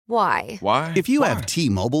Why? Why? If you have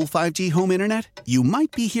T-Mobile 5G home internet, you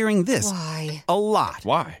might be hearing this Why? a lot.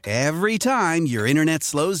 Why? Every time your internet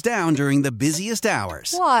slows down during the busiest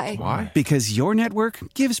hours. Why? Why? Because your network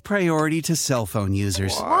gives priority to cell phone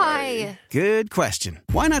users. Why? Good question.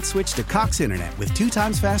 Why not switch to Cox Internet with 2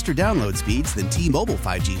 times faster download speeds than T-Mobile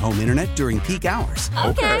 5G home internet during peak hours?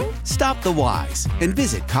 Okay. Stop the whys and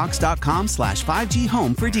visit cox.com/5G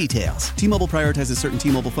home for details. T-Mobile prioritizes certain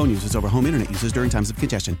T-Mobile phone users over home internet users during times of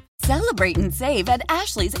congestion. Celebrate and save at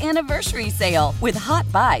Ashley's Anniversary Sale. With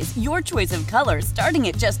Hot Buys, your choice of colors starting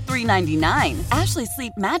at just $3.99. Ashley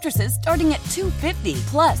Sleep mattresses starting at $2.50.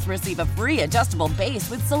 Plus, receive a free adjustable base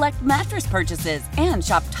with select mattress purchases. And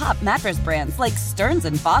shop top mattress brands like Stearns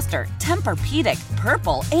 & Foster, Tempur-Pedic,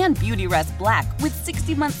 Purple, and Beautyrest Black with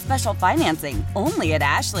 60-month special financing. Only at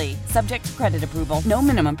Ashley. Subject to credit approval. No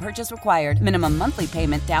minimum purchase required. Minimum monthly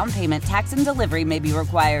payment, down payment, tax, and delivery may be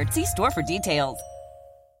required. See store for details.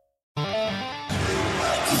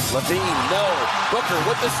 Levine, no. Booker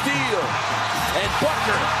with the steal. And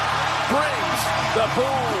Booker brings the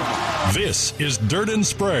boom. This is Dirt and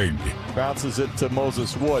Sprague. Bounces it to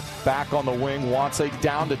Moses Wood. Back on the wing. Wantse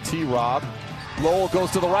down to T-Rob. Lowell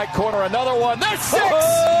goes to the right corner. Another one. There's 6!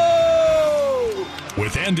 Oh!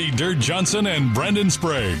 With Andy Dirt Johnson and Brendan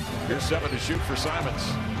Sprague. Here's 7 to shoot for Simons.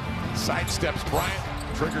 Sidesteps Bryant.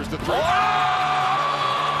 Triggers the three. Oh!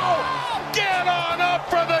 Get on up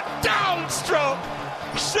for the downstroke.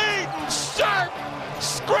 Shaden Sharp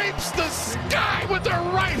scrapes the sky with the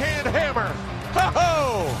right-hand hammer.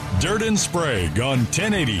 Ho-ho! Dirt and Sprague on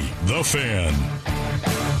 1080 The Fan.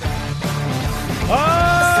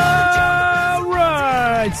 All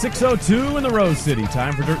right, 6:02 in the Rose City.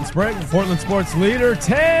 Time for Dirt and Sprague, the Portland sports leader,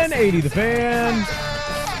 1080 The Fan.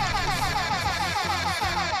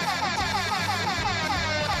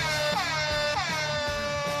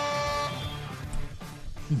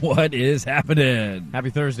 What is happening? Happy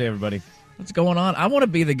Thursday, everybody. What's going on? I want to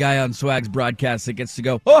be the guy on Swag's broadcast that gets to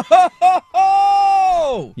go, ho, ho, ho,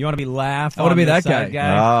 ho! You want to be laugh? I want to be that guy.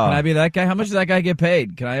 guy? Can I be that guy? How much does that guy get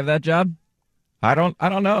paid? Can I have that job? I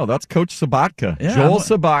don't know. That's Coach Sabatka. Yeah, Joel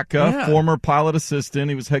Sabatka, yeah. former pilot assistant.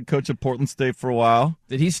 He was head coach at Portland State for a while.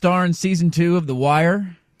 Did he star in season 2 of The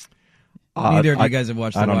Wire? Neither of you guys have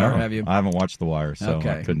watched The I don't Wire, know. have you? I haven't watched The Wire, so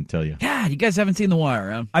Okay. I couldn't tell you. God, you guys haven't seen The Wire,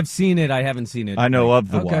 huh? I've seen it. I haven't seen it. I know of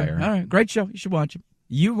The Okay, Wire. all right. Great show. You should watch it.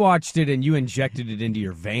 You watched it and you injected it into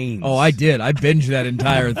your veins. Oh, I did. I binged that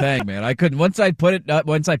entire thing, man. I couldn't. Once I picked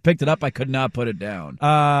it up, I could not put it down.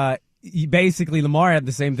 Basically, Lamar had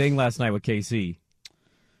the same thing last night with KC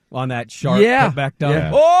on that sharp putback dunk.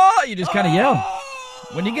 Yeah. Oh, you just kind of yell.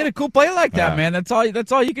 When you get a cool play like that, man, that's all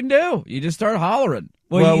you can do. You just start hollering.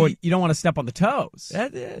 Well, you don't want to step on the toes.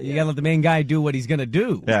 Yeah. You got to let the main guy do what he's going to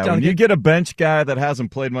do. Yeah, when you get a bench guy that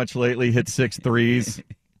hasn't played much lately, hit 6 threes,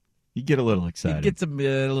 you get a little excited. It gets a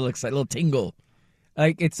little excited, a little tingle.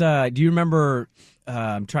 Like it's do you remember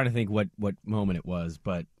I'm trying to think what moment it was,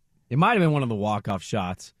 but it might have been one of the walk-off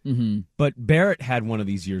shots. Mm-hmm. But Barrett had one of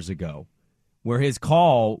these years ago where his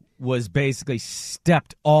call was basically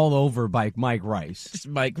stepped all over by Mike Rice. Just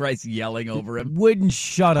Mike Rice yelling over him. Wouldn't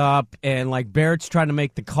shut up, and like Barrett's trying to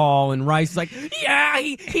make the call, and Rice is like, yeah,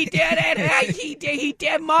 he did it. He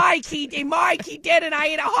did, Mike, he did it. I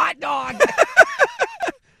ate a hot dog.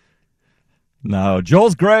 No,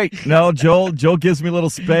 Joel's great. No, Joel gives me a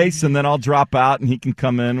little space, and then I'll drop out, and he can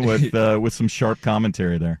come in with some sharp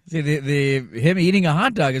commentary there. See, him eating a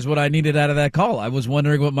hot dog is what I needed out of that call. I was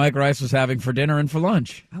wondering what Mike Rice was having for dinner and for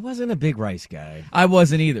lunch. I wasn't a big Rice guy. I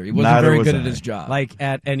wasn't either. He wasn't very good at his job. Like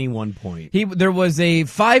at any one point. There was a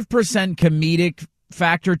 5% comedic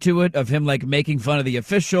factor to it of him like making fun of the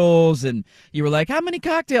officials, and you were like, how many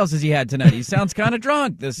cocktails has he had tonight? He sounds kind of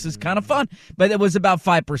drunk. This is kind of fun. But it was about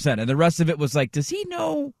 5%, and the rest of it was like, does he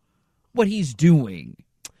know what he's doing?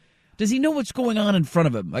 Does he know what's going on in front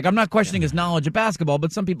of him? Like, I'm not questioning his knowledge of basketball,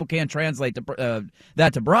 but some people can't translate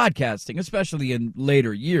that to broadcasting, especially in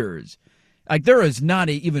later years. Like, there is not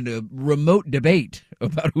even a remote debate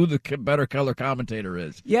about who the better color commentator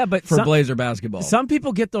is. Yeah, but for Blazer basketball. Some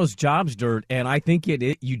people get those jobs, Dirt, and I think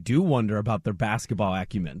you do wonder about their basketball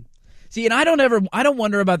acumen. See, and I don't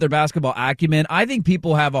wonder about their basketball acumen. I think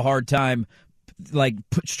people have a hard time, like,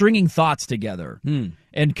 stringing thoughts together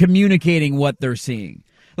and communicating what they're seeing.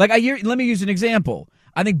 Like, let me use an example.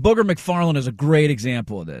 I think Booger McFarland is a great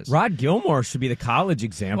example of this. Rod Gilmore should be the college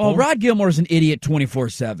example. Well, Rod Gilmore is an idiot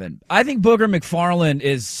 24/7. I think Booger McFarland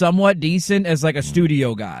is somewhat decent as like a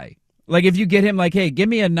studio guy. Like, if you get him, like, hey, give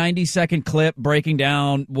me a 90-second clip breaking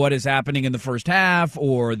down what is happening in the first half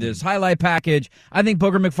or this highlight package, I think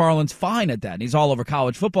Booger McFarland's fine at that. And he's all over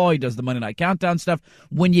college football. He does the Monday Night Countdown stuff.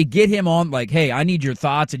 When you get him on, like, hey, I need your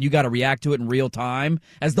thoughts, and you got to react to it in real time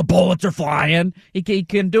as the bullets are flying, he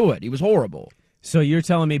can do it. He was horrible. So you're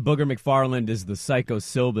telling me Booger McFarland is the Psycho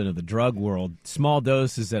Sylvan of the drug world, small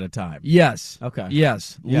doses at a time? Yes. Okay.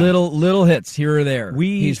 Yes. Yeah. Little hits here or there.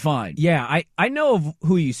 He's fine. Yeah, I know of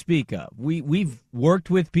who you speak of. We've worked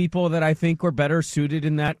with people that I think were better suited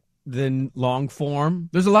in that than long form.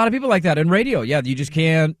 There's a lot of people like that in radio. Yeah, you just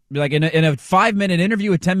can't, like, in a 5-minute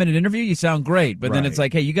interview, a 10-minute interview, you sound great. But then it's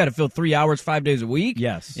like, hey, you got to fill 3 hours, 5 days a week?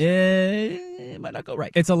 Yes. It might not go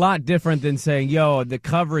right. It's a lot different than saying, yo, the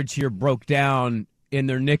coverage here broke down in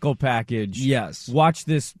their nickel package. Yes. Watch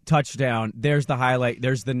this touchdown. There's the highlight.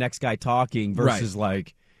 There's the next guy talking versus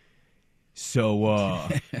like, so,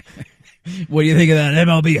 what do you think of that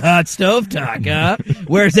MLB hot stove talk, huh?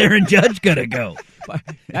 Where's Aaron Judge going to go?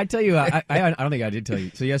 I tell you, I don't think I did tell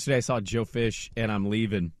you. So yesterday I saw Joe Fish, and I'm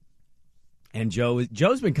leaving. And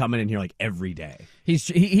Joe's been coming in here like every day. He's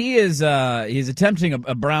attempting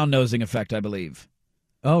a brown nosing effect, I believe.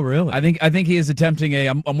 Oh, really? I think he is attempting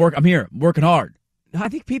I'm here, I'm working hard. I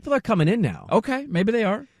think people are coming in now. Okay, maybe they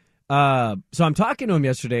are. So I'm talking to him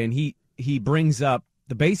yesterday, and he brings up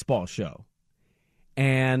the baseball show.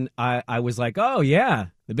 And I was like, oh, yeah,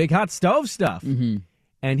 the big hot stove stuff. Mm-hmm.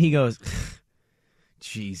 And he goes,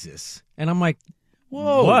 Jesus. And I'm like,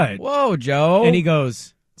 whoa, what? Whoa, Joe. And he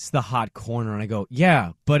goes, it's the hot corner. And I go,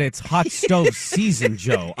 yeah, but it's hot stove season,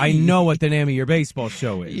 Joe. I know what the name of your baseball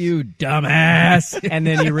show is. You dumbass. And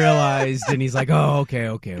then he realized, and he's like, oh, okay.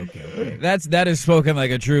 That is spoken like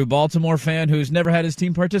a true Baltimore fan who's never had his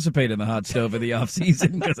team participate in the hot stove in the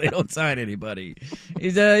offseason because they don't sign anybody. He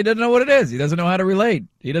doesn't know what it is. He doesn't know how to relate.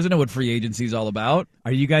 He doesn't know what free agency is all about.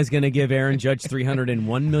 Are you guys going to give Aaron Judge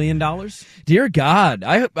 $301 million? Dear God,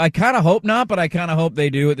 I kind of hope not, but I kind of hope they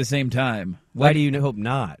do at the same time. Why do you hope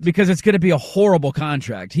not? Because it's going to be a horrible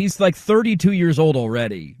contract. He's like 32 years old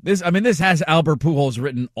already. This has Albert Pujols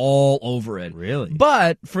written all over it. Really?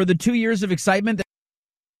 But for the 2 years of excitement,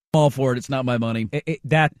 I'm all for it. It's not my money.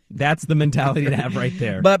 That's the mentality to have right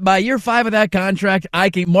there. But by year 5 of that contract, I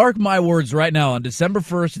can mark my words right now on December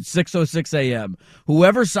 1st at 6:06 a.m.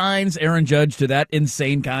 Whoever signs Aaron Judge to that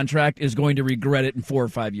insane contract is going to regret it in 4 or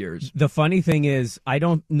 5 years. The funny thing is, I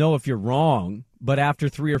don't know if you're wrong, but after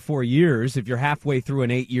 3 or 4 years, if you're halfway through an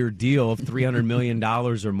 8-year deal of $300 million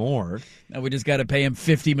or more. Now we just got to pay him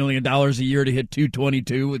 $50 million a year to hit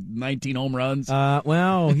 222 with 19 home runs.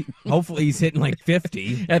 Hopefully he's hitting like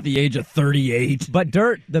 50. At the age of 38. But,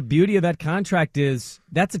 Dirt, the beauty of that contract is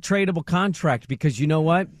that's a tradable contract because you know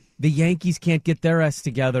what? The Yankees can't get their ass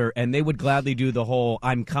together, and they would gladly do the whole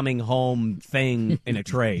I'm coming home thing in a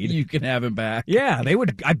trade. You can have him back. Yeah, they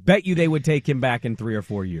would. I bet you they would take him back in 3 or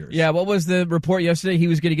 4 years. Yeah, what was the report yesterday? He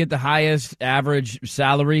was going to get the highest average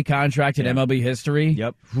salary contract in MLB history.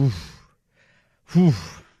 Yep.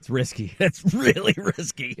 It's risky. It's really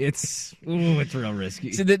risky. It's real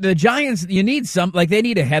risky. So the Giants, you need they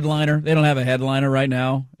need a headliner. They don't have a headliner right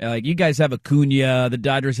now. Like you guys have Acuna, the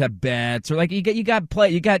Dodgers have Betts, or like you got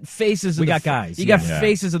faces. We got guys. You got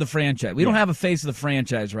faces of the franchise. We don't have a face of the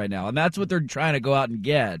franchise right now, and that's what they're trying to go out and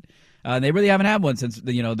get. They really haven't had one since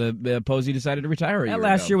the Posey decided to retire.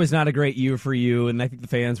 Last year was not a great year for you, and I think the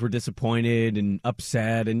fans were disappointed and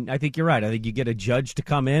upset. And I think you're right. I think you get a Judge to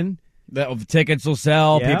come in. The tickets will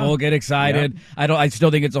sell. Yeah. People will get excited. Yeah. I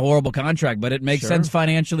still think it's a horrible contract, but it makes sense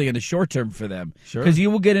financially in the short term for them. Sure. Because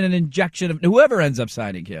you will get an injection of whoever ends up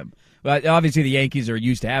signing him. But obviously, the Yankees are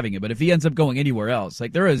used to having it. But if he ends up going anywhere else,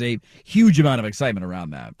 there is a huge amount of excitement around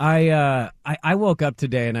that. I woke up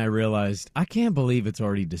today and I realized I can't believe it's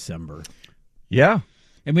already December. Yeah,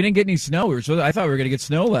 and we didn't get any snow. I thought we were going to get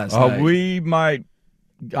snow last night. We might.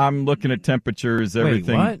 I'm looking at temperatures,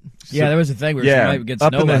 everything. Wait, what? Yeah, there was a thing. We might get snow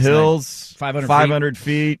up in the hills, 500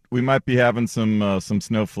 feet. We might be having some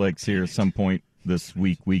snowflakes here at some point this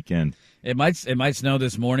weekend. It might snow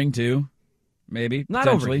this morning too, maybe. Not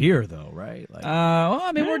over here though, right?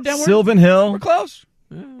 We're down. Sylvan Hill. We're close.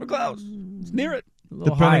 We're close. It's near it.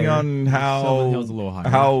 Depending on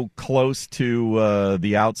how close to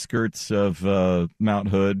the outskirts of Mount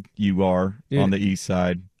Hood you are on the east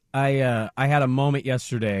side. I had a moment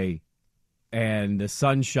yesterday, and the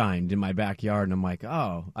sun shined in my backyard, and I'm like,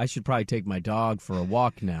 oh, I should probably take my dog for a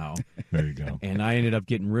walk now. There you go. And I ended up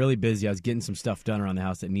getting really busy. I was getting some stuff done around the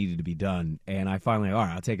house that needed to be done, and I finally, all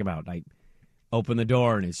right, I'll take him out. I open the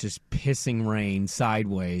door, and it's just pissing rain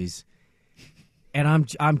sideways. And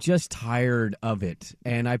I'm just tired of it.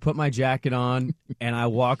 And I put my jacket on and I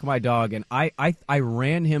walk my dog, and I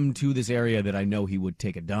ran him to this area that I know he would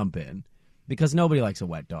take a dump in because nobody likes a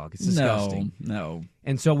wet dog. It's disgusting. No.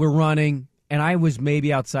 And so we're running, and I was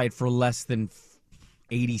maybe outside for less than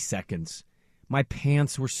 80 seconds. My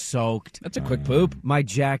pants were soaked. That's a quick poop. My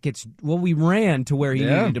jacket's, we ran to where he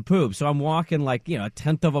needed to poop. So I'm walking a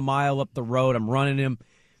tenth of a mile up the road. I'm running him.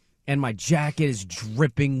 And my jacket is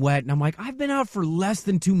dripping wet. And I'm like, I've been out for less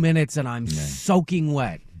than 2 minutes, and I'm soaking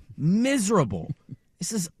wet. Miserable.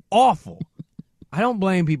 This is awful. I don't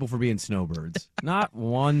blame people for being snowbirds. Not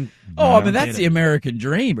one. Oh, but that's the American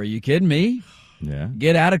dream. Are you kidding me? Yeah.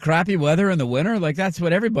 Get out of crappy weather in the winter? Like, that's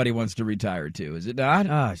what everybody wants to retire to, is it not?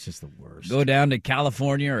 It's just the worst. Go down to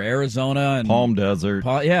California or Arizona. And Palm Desert.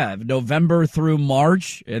 November through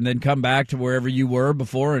March, and then come back to wherever you were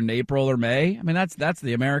before in April or May. I mean, that's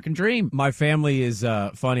the American dream. My family is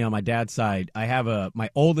funny on my dad's side. I have my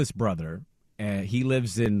oldest brother. He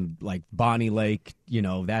lives in, Bonnie Lake,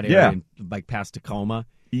 that area, in, past Tacoma.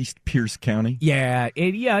 East Pierce County. Yeah.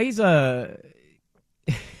 He's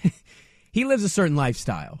he lives a certain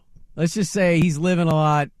lifestyle. Let's just say he's living a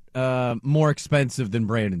lot more expensive than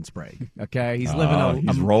Brandon Sprague. Okay, he's living.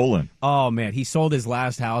 He's rolling. Oh man, he sold his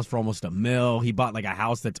last house for almost $1 million. He bought a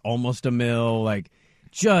house that's almost $1 million.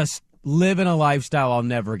 Just living a lifestyle I'll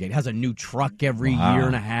never get. He has a new truck every year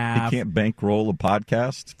and a half. He can't bankroll a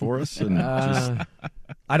podcast for us, and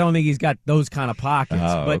I don't think he's got those kind of pockets.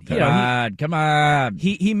 But okay. Come on.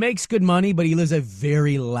 He makes good money, but he lives a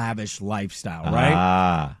very lavish lifestyle,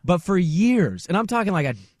 right? But for years, and I'm talking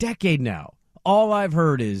a decade now, all I've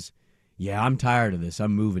heard is, I'm tired of this.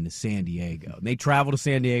 I'm moving to San Diego. And they travel to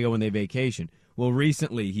San Diego when they vacation. Well,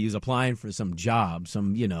 recently he's applying for some job,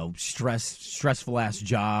 some stressful ass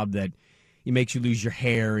job that makes you lose your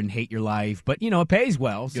hair and hate your life, but it pays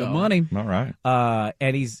well. Good money. All right.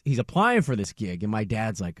 And he's applying for this gig, and my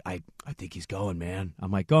dad's like, I think he's going, man. I'm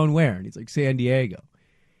like, going where? And he's like, San Diego.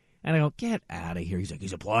 And I go, get out of here. He's like,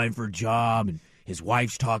 he's applying for a job, and his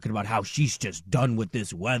wife's talking about how she's just done with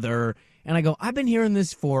this weather. And I go, I've been hearing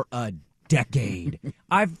this for a decade.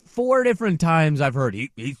 4 different times I've heard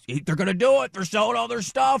they're going to do it. They're selling all their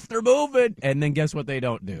stuff. They're moving. And then guess what they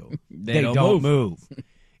don't do? They don't move.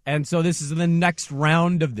 And so this is the next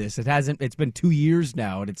round of this. It's been 2 years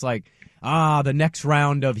now, and it's the next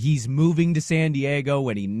round of he's moving to San Diego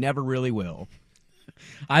when he never really will.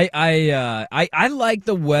 I like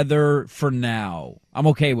the weather for now. I'm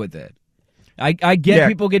okay with it. I get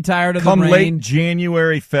people get tired of the rain. Come late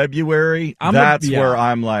January, February, where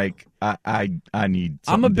I'm like, I need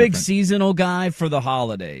something I'm a big different. seasonal guy for the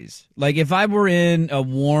holidays. Like, if I were in a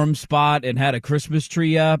warm spot and had a Christmas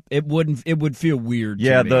tree up, it would feel weird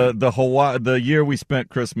to me. the year we spent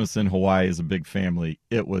Christmas in Hawaii as a big family,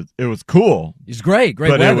 it was cool. It's great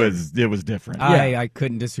but weather. it was different. I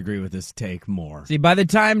couldn't disagree with this take more. See, by the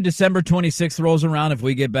time December 26th rolls around, if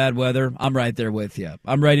we get bad weather, I'm right there with you.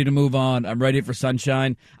 I'm ready to move on. I'm ready for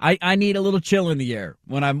sunshine. I need a little chill in the air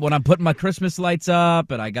when I'm putting my Christmas lights up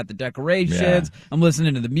and I got the decorations. I'm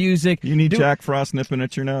listening to the music. You need Jack Frost nipping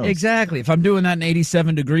at your nose. Exactly. If I'm doing that in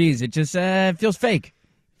 87 degrees, it just feels fake.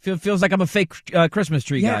 Feels like I'm a fake Christmas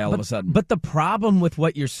tree guy all of a sudden. But the problem with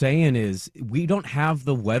what you're saying is we don't have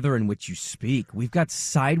the weather in which you speak. We've got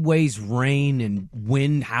sideways rain and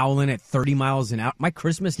wind howling at 30 miles an hour. My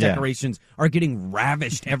Christmas decorations are getting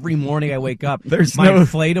ravished every morning I wake up. My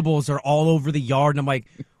inflatables are all over the yard, and I'm like,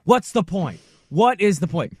 what's the point? What is the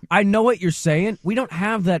point? I know what you're saying. We don't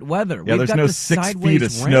have that weather. Yeah, We've there's got no the 6 feet of rain.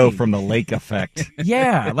 snow from the lake effect.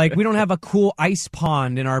 Yeah, we don't have a cool ice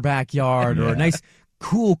pond in our backyard or a nice,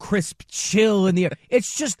 cool, crisp chill in the air.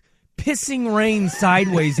 It's just pissing rain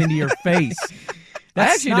sideways into your face.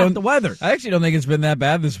 That's not the weather. I actually don't think it's been that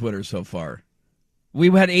bad this winter so far. We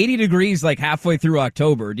had 80 degrees halfway through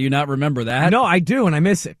October. Do you not remember that? No, I do, and I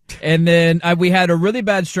miss it. And then we had a really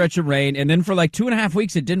bad stretch of rain, and then for 2.5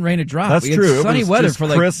 weeks it didn't rain a drop. That's we had true. Sunny weather for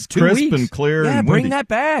 2 crisp weeks. And clear. Yeah, and bring windy. that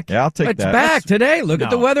back. Yeah, I'll take it's that. It's back today. Look at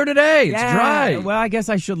the weather today. It's dry. Well, I guess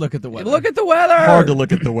I should look at the weather. Look at the weather. Hard to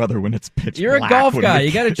look at the weather when it's pitch You're black. a golf guy.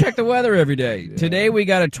 You got to check the weather every day. Today we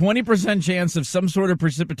got a 20% chance of some sort of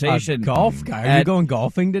precipitation. A golf guy? Are you going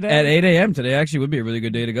golfing today? At 8 a.m. today actually would be a really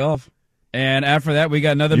good day to golf. And after that, we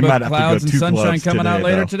got nothing but clouds and sunshine coming out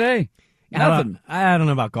later today. Nothing. I don't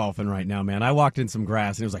know about golfing right now, man. I walked in some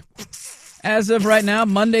grass, and it was like... As of right now,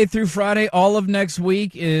 Monday through Friday, all of next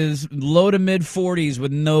week is low to mid 40s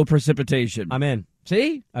with no precipitation. I'm in.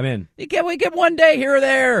 See? I'm in. We get one day here or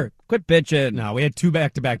there. Quit bitching. No, we had 2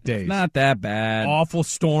 back-to-back days. Not that bad. Awful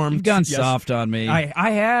storm. You've gone soft on me.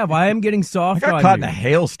 I have. I am getting soft on you. I got caught in a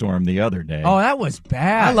hailstorm the other day. Oh, that was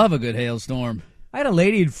bad. I love a good hailstorm. I had a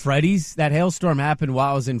lady at Freddy's. That hailstorm happened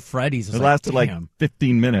while I was in Freddy's. It lasted like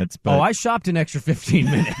 15 minutes. But... Oh, I shopped an extra 15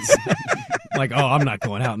 minutes. Like, I'm not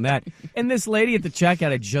going out in that. And this lady at the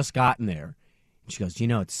checkout had just gotten there. And she goes,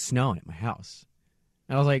 it's snowing at my house.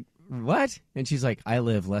 And I was like, what? And she's like, I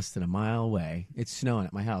live less than a mile away. It's snowing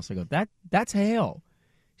at my house. I go, that's hail.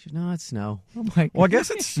 She goes, no, it's snow. I'm like, well, I guess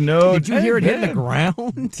it snowed. Did you hear it hitting the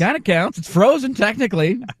ground? Kind of counts. It's frozen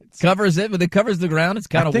technically. Covers it, but it covers the ground. It's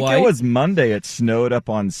kind of white. I think it was Monday. It snowed up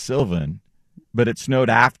on Sylvan, but it snowed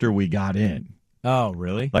after we got in. Oh,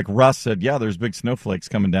 really? Like Russ said, yeah, there's big snowflakes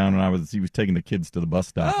coming down, and he was taking the kids to the bus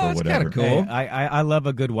stop or whatever. That's kind of cool. Hey, I love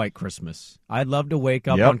a good white Christmas. I'd love to wake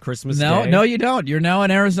up on Christmas Day. No, you don't. You're now an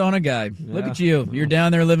Arizona guy. Yeah. Look at you. You're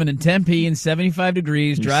down there living in Tempe in 75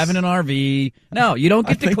 degrees, driving an RV. No, you don't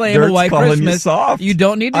get to claim a white Christmas. You soft. You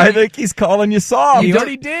don't need to. I think he's calling you soft. He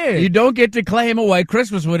already did. You don't get to claim a white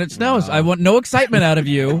Christmas when it snows. I want no excitement out of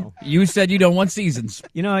you. You said you don't want seasons.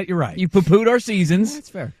 You know what? You're right. You poo-pooed our seasons. That's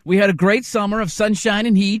fair. We had a great summer of sunshine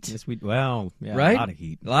and heat. Yes, right? A lot of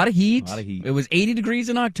heat. A lot of heat. It was 80 degrees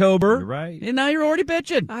in October. You're right. And now you're already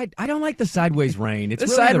bitching. I don't like the sideways rain. It's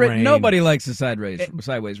the really the rain. Nobody likes the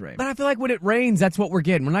sideways rain. But I feel like when it rains, that's what we're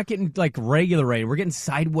getting. We're not getting like regular rain. We're getting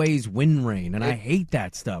sideways wind rain, and I hate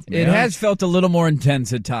that stuff, man. It has felt a little more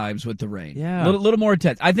intense at times with the rain. Yeah. A little more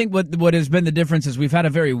intense. I think what has been the difference is we've had a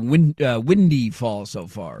very windy fall so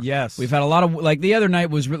far. Yes. We've had a lot of, like the other night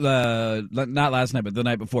was, not last night, but the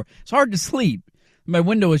night before. It's hard to sleep. My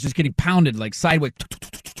window was just getting pounded like sideways.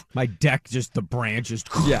 My deck, just the branches.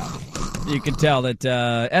 Yeah. You can tell that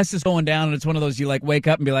S is going down, and it's one of those you like wake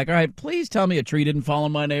up and be like, all right, please tell me a tree didn't fall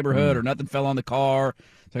in my neighborhood or nothing fell on the car.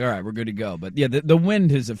 It's like, all right, we're good to go. But yeah, the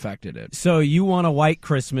wind has affected it. So you want a white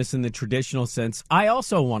Christmas in the traditional sense. I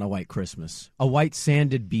also want a white Christmas, a white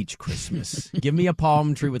sanded beach Christmas. Give me a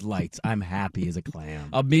palm tree with lights. I'm happy as a clam.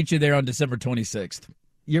 I'll meet you there on December 26th.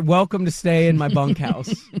 You're welcome to stay in my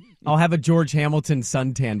bunkhouse. I'll have a George Hamilton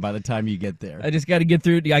suntan by the time you get there. I just got to get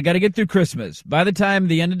through. I got to get through Christmas. By the time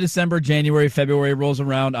the end of December, January, February rolls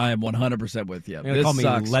around, I am 100% with you. They're gonna call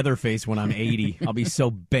me Leatherface when I'm 80. I'll be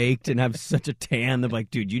so baked and have such a tan. They're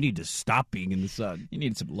like, dude, you need to stop being in the sun. You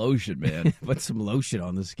need some lotion, man. Put some lotion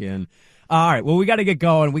on the skin. All right. Well, we got to get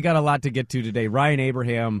going. We got a lot to get to today. Ryan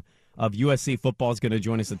Abraham of USC football is going to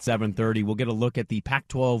join us at 7:30. We'll get a look at the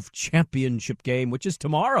Pac-12 championship game, which is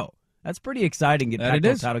tomorrow. That's pretty exciting. Get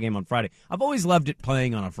Pac-12 title game on Friday. I've always loved it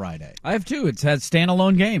playing on a Friday. I have too. It's a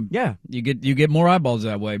standalone game. Yeah, you get more eyeballs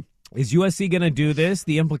that way. Is USC going to do this?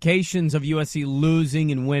 The implications of USC losing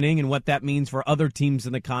and winning, and what that means for other teams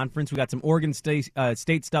in the conference. We got some Oregon State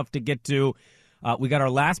stuff to get to. We got our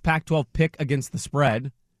last Pac-12 pick against the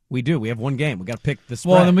spread. We do. We have one game. We got to pick the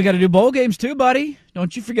spread. Well, then we got to do bowl games too, buddy.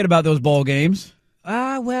 Don't you forget about those bowl games.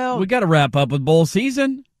 Well, we got to wrap up with bowl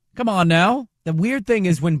season. Come on now. The weird thing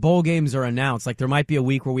is when bowl games are announced, like there might be a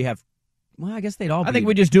week where we have. Well, I guess they'd all. I think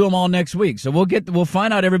we just do them all next week. So we'll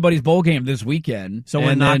find out everybody's bowl game this weekend. So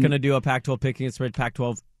we're not going to do a Pac-12 picking and spread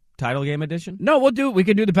Pac-12 title game edition. No, we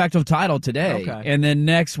can do the Pac-12 title today, and then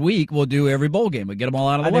next week we'll do every bowl game. We get them all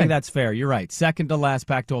out of the way. I think that's fair. You're right. Second to last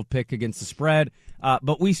Pac-12 pick against the spread.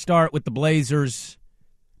 But we start with the Blazers.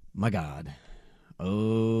 My God.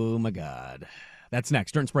 Oh, my God. That's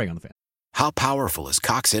next. Dirt and Sprague on the Fan. How powerful is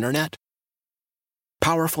Cox Internet?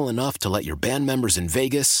 Powerful enough to let your band members in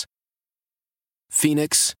Vegas,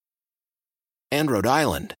 Phoenix, and Rhode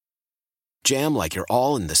Island jam like you're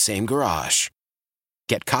all in the same garage.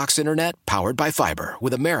 Get Cox Internet powered by fiber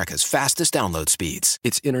with America's fastest download speeds.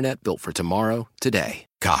 It's internet built for tomorrow, today.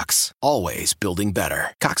 Cox, always building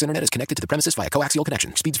better. Cox Internet is connected to the premises via coaxial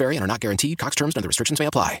connection. Speeds vary and are not guaranteed. Cox terms and other restrictions may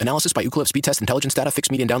apply. Analysis by Ookla Speed Test Intelligence Data.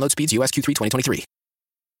 Fixed median download speeds. US Q3 2023.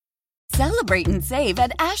 Celebrate and save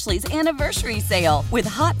at Ashley's Anniversary Sale. With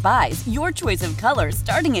Hot Buys, your choice of colors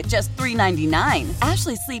starting at just $3.99.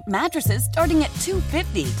 Ashley Sleep mattresses starting at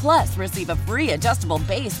 $2.50. Plus, receive a free adjustable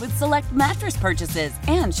base with select mattress purchases.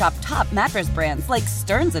 And shop top mattress brands like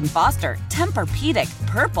Stearns & Foster, Tempur-Pedic,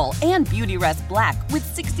 Purple, and Beautyrest Black with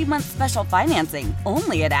 60-month special financing.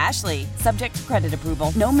 Only at Ashley. Subject to credit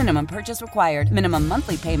approval. No minimum purchase required. Minimum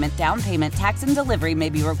monthly payment, down payment, tax, and delivery may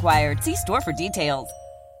be required. See store for details.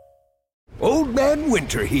 Old Man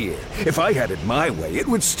Winter here. If I had it my way, it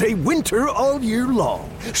would stay winter all year long.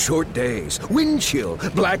 Short days, wind chill,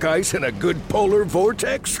 black ice, and a good polar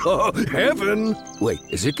vortex. Oh, heaven. Wait,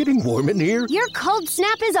 is it getting warm in here? Your cold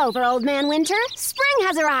snap is over, Old Man Winter. Spring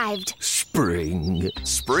has arrived. Spring? Spring.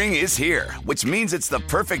 Spring is here, which means it's the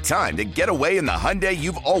perfect time to get away in the Hyundai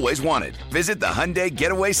you've always wanted. Visit the Hyundai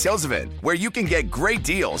Getaway Sales Event, where you can get great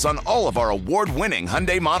deals on all of our award-winning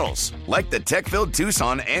Hyundai models, like the tech-filled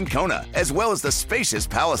Tucson and Kona, as well as the spacious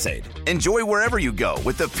Palisade. Enjoy wherever you go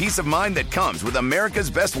with the peace of mind that comes with America's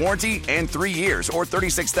best warranty and 3 years or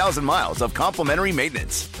 36,000 miles of complimentary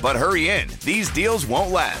maintenance. But hurry in, these deals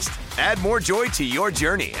won't last. Add more joy to your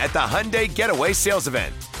journey at the Hyundai Getaway Sales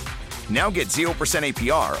Event. Now get 0%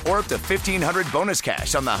 APR or up to $1,500 bonus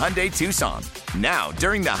cash on the Hyundai Tucson. Now,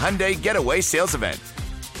 during the Hyundai Getaway Sales Event.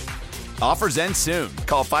 Offers end soon.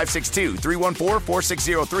 Call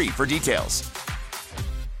 562-314-4603 for details.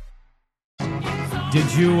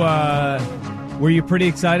 Did you, were you pretty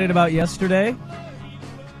excited about yesterday?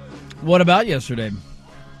 What about yesterday?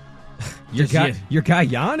 Your guy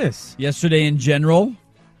Giannis. Yesterday in general?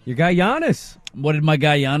 Your guy Giannis. What did my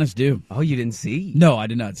guy Giannis do? Oh, you didn't see? No, I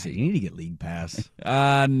did not see. You need to get League Pass.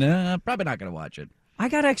 No, probably not going to watch it. I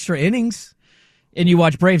got extra innings. And you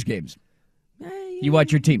watch Braves games? You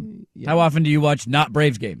watch your team. Yeah. How often do you watch not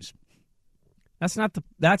Braves games? That's not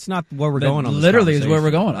where we're going on this literally is where we're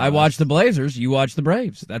going. I watch the Blazers, you watch the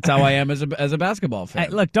Braves. That's how I am as a basketball fan. Hey,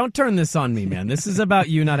 look, don't turn this on me, man. This is about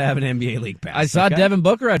you not having NBA League Pass. I saw Devin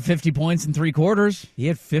Booker had 50 points in 3 quarters. He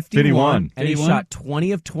had 51. And he shot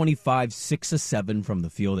 20 of 25, 6 of 7 from the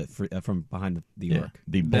field from behind the arc.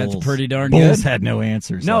 The Bulls. That's pretty darn Bulls good. had no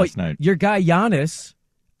answers last night. Your guy Giannis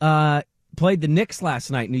played the Knicks last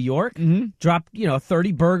night in New York. Mm-hmm. Dropped, a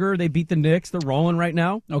 30 burger. They beat the Knicks. They're rolling right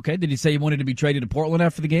now. Okay. Did he say he wanted to be traded to Portland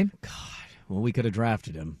after the game? God. Well, we could have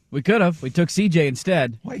drafted him. We could have. We took CJ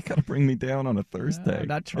instead. Why you got to bring me down on a Thursday?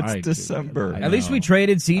 That's right. It's December. At least we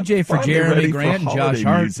traded CJ for Jeremy Grant and Josh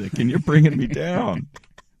Hart. Music, and you're bringing me down.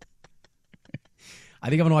 I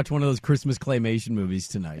think I'm going to watch one of those Christmas claymation movies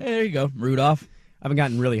tonight. Hey, there you go. Rudolph. I haven't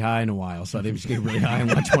gotten really high in a while, so I think I'm just going to get really high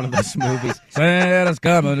and watch one of those movies. Santa's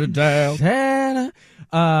coming to town. Santa.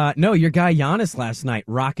 No, your guy Giannis last night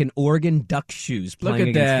rocking Oregon Duck shoes playing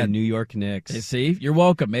against the New York Knicks. See, you're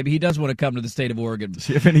welcome. Maybe he does want to come to the state of Oregon. Does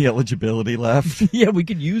he have any eligibility left? Yeah, we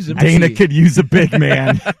could use him. Dana could use a big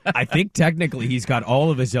man. I think technically he's got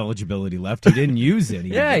all of his eligibility left. He didn't use any.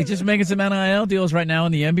 Yeah, he's just making some NIL deals right now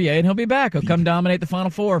in the NBA, and he'll be back. He'll come dominate the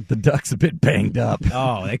Final Four. The Ducks a bit banged up.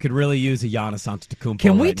 Oh, they could really use a Giannis Antetokounmpo.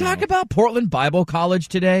 Can we talk about Portland Bible College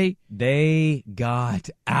today? They got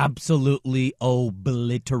absolutely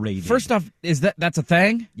obliterated. First off, that's a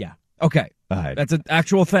thing? Yeah. Okay. Right. That's an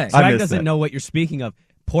actual thing. Zach doesn't know what you're speaking of.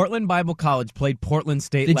 Portland Bible College played Portland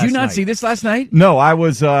State last night. Did you not see this last night? No, I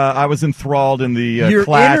was enthralled in the Your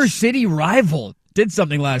clash. inner city rival did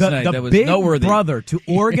something last night that was big noteworthy. Brother to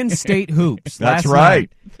Oregon State hoops. That's right.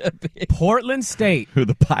 Portland State, who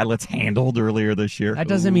the Pilots handled earlier this year. That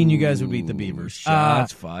doesn't mean you guys would beat the Beavers.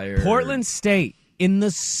 Shots fired. Portland State in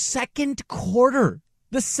the second quarter.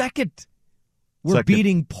 We're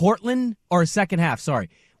beating Portland, or second half, sorry.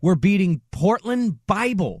 We're beating Portland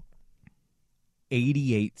Bible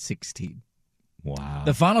 88-16. Wow.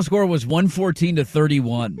 The final score was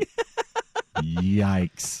 114-31.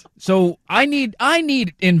 Yikes. So I need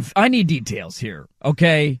details here,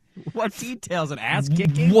 okay? What details? An ass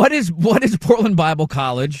kicking? What is Portland Bible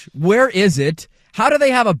College? Where is it? How do they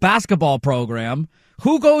have a basketball program?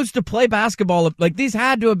 Who goes to play basketball? Like, these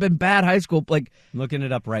had to have been bad high school. Like, I'm looking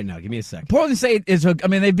it up right now. Give me a second. Portland State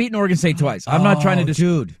they've beaten Oregon State twice. I'm not trying to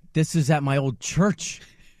dude, this is at my old church.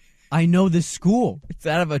 I know this school. It's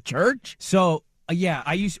out of a church? So, yeah,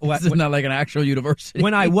 I used... This is not like an actual university.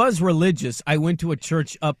 When I was religious, I went to a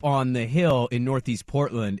church up on the hill in Northeast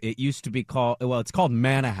Portland. It used to be called... Well, it's called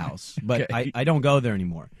Manna House, but okay. I don't go there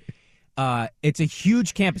anymore. It's a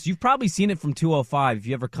huge campus. You've probably seen it from 205 if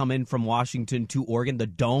you ever come in from Washington to Oregon. The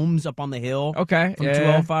domes up on the hill. Okay. From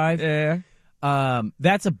 205. Yeah.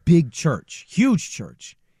 That's a big church. Huge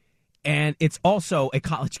church. And it's also a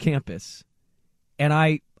college campus. And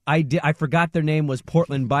I forgot their name was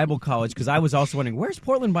Portland Bible College because I was also wondering, where's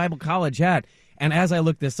Portland Bible College at? And as I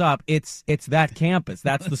looked this up, it's that campus.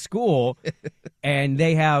 That's the school. And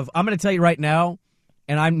they have, I'm going to tell you right now,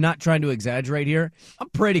 and I'm not trying to exaggerate here, I'm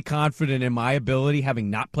pretty confident in my ability, having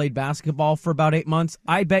not played basketball for about 8 months.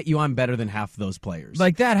 I bet you I'm better than half of those players.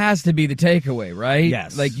 Like, that has to be the takeaway, right?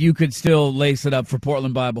 Yes. Like, you could still lace it up for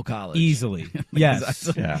Portland Bible College. Easily.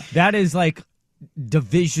 Yes. Yeah. That is like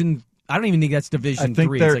division... I don't even think that's Division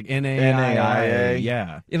 3. It's like NAIA.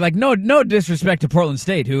 Yeah. Like, no disrespect to Portland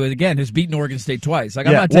State, who, again, has beaten Oregon State twice. Like,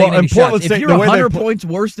 I'm not taking any shots. If you're 100 points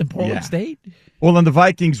worse than Portland State? Well, and the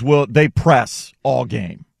Vikings they press all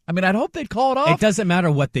game. I mean, I'd hope they'd call it off. It doesn't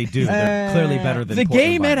matter what they do. They're clearly better than the Portland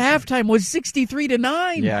game at Bible. halftime was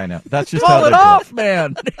 63-9. Yeah, I know. That's just call how it they off, play.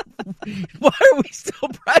 man. Why are we still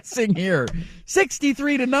pressing here?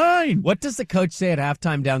 63-9. What does the coach say at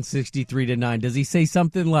halftime down 63-9? Does he say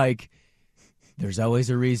something like, "There's always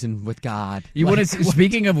a reason with God"? You want to?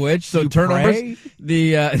 Speaking of which, so You turnovers. pray?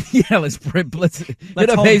 Let's hit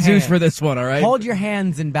up hold Jesus hands. for this one. All right. Hold your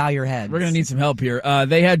hands and bow your heads. We're gonna need some help here.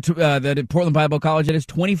 They had the Portland Bible College. It has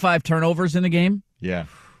 25 turnovers in the game. Yeah,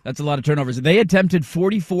 that's a lot of turnovers. They attempted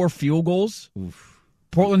 44 field goals. Oof.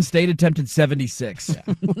 Portland State attempted 76. Yeah.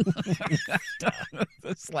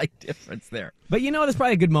 A slight difference there. But that's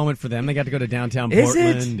probably a good moment for them. They got to go to downtown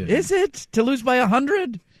Portland. Is it to lose by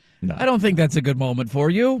 100? No. I don't think that's a good moment for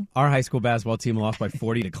you. Our high school basketball team lost by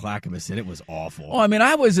 40 to Clackamas, and it was awful. Oh, I mean,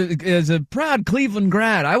 I was, as a proud Cleveland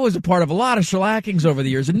grad, I was a part of a lot of shellackings over the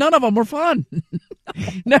years, and none of them were fun.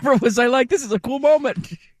 Never was I like, this is a cool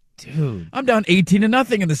moment. Dude. I'm down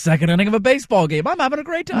 18-0 in the second inning of a baseball game. I'm having a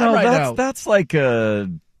great time now. That's like a...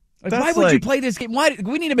 why would you play this game? Why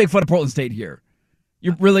we need to make fun of Portland State here?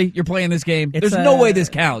 You're playing this game? There's no way this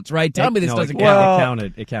counts, right? Tell me this doesn't count.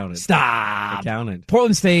 It counted. Stop. It counted.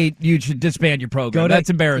 Portland State, you should disband your program.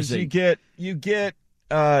 That's embarrassing. You get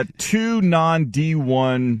 2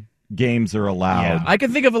 non-D1 games are allowed. Yeah. I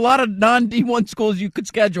can think of a lot of non-D1 schools you could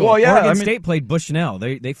schedule. Well, yeah, Oregon State played Bushnell.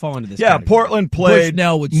 They fall into this category. Portland played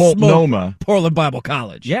Bushnell would Multnomah. Portland Bible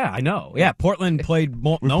College. Yeah, I know. Yeah, Portland played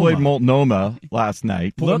Multnomah. We played Multnomah last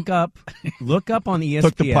night. Look up on ESPN.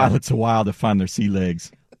 Took the pilots a while to find their sea legs.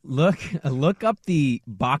 Look up the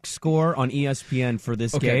box score on ESPN for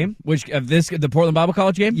this game. Which of the Portland Bible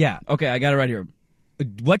College game? Yeah. Okay, I got it right here.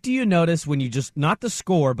 What do you notice when you just not the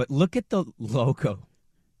score, but look at the logo?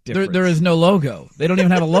 There is no logo. They don't even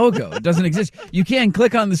have a logo. It doesn't exist. You can't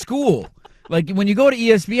click on the school. Like when you go to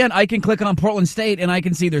ESPN, I can click on Portland State and I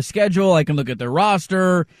can see their schedule. I can look at their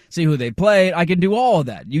roster, see who they played. I can do all of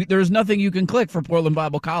that. There's nothing you can click for Portland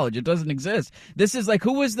Bible College. It doesn't exist. This is like,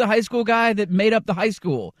 who was the high school guy that made up the high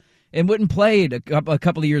school and went and played a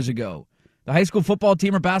couple of years ago? The high school football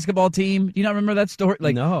team or basketball team. Do you not remember that story?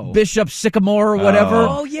 Like no. Bishop Sycamore or whatever.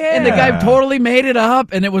 Oh, yeah. And the guy totally made it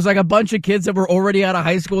up, and it was like a bunch of kids that were already out of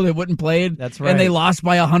high school that wouldn't play it. That's right. And they lost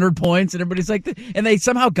by 100 points, and everybody's like, and they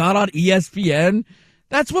somehow got on ESPN.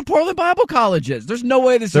 That's what Portland Bible College is. There's no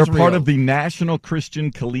way this is real. They're part of the National Christian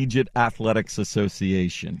Collegiate Athletics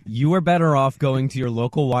Association. You are better off going to your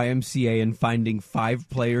local YMCA and finding 5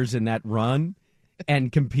 players in that run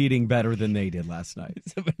and competing better than they did last night.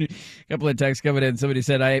 A couple of texts coming in. Somebody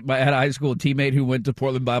said, I had a high school teammate who went to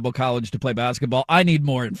Portland Bible College to play basketball. I need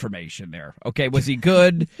more information there. Okay, was he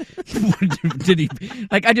good? Did he...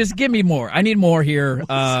 give me more. I need more here.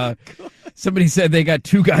 Somebody said they got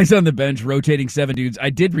 2 guys on the bench rotating 7 dudes.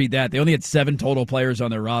 I did read that. They only had 7 total players on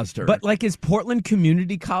their roster. But, is Portland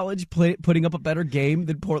Community College putting up a better game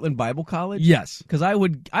than Portland Bible College? Yes. Because I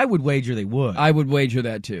would wager they would. I would wager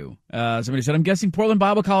that, too. Somebody said, I'm guessing Portland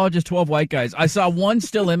Bible College is 12 white guys. I saw one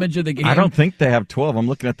still image of the game. I don't think they have 12. I'm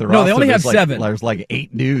looking at the roster. No, they only have 7. There's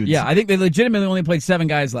 8 dudes. Yeah, I think they legitimately only played 7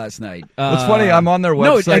 guys last night. What's funny, I'm on their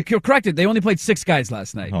website. No, you're corrected. They only played 6 guys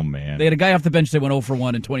last night. Oh, man. They had a guy off the bench that went 0 for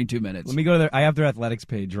 1 in 22 minutes. Let me go to I have their athletics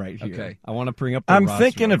page right here. Okay. I want to bring up I'm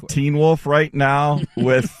thinking of Teen Wolf right now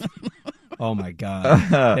with... Oh, my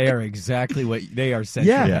God. They are exactly what they are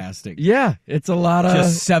centricastic. Yeah, it's a lot of...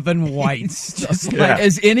 Just 7 whites.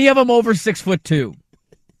 Is any of them over 6'2"?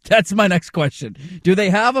 That's my next question. Do they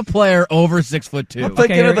have a player over 6'2"? I'm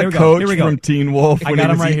thinking of the coach from Teen Wolf when he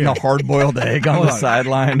was eating a hard-boiled egg on the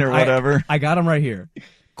sideline or whatever. I got him right here.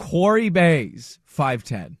 Corey Bays,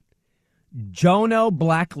 5'10". Jono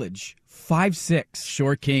Blackledge, 5'6".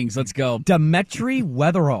 Short Kings, let's go. Demetri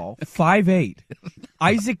Weatherall, 5'8".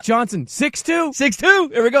 Isaac Johnson, 6'2".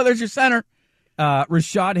 6'2". Here we go. There's your center.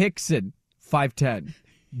 Rashad Hickson, 5'10".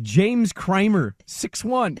 James Kramer,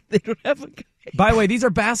 6'1". They don't have a... By the way, these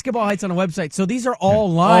are basketball heights on a website, so these are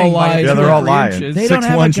all lying. Yeah, they're all lying. They don't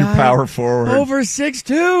have a guy your power forward. Over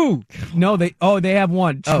 6'2". No, they have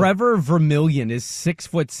one. Trevor Vermillion is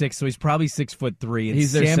 6'6", so he's probably 6'3", and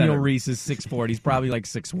he's their Samuel center. Reese is 6'4". He's probably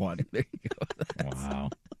 6'1". There you go. Wow.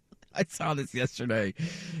 I saw this yesterday,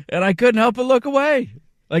 and I couldn't help but look away.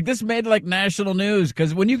 This made national news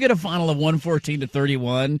because when you get a final of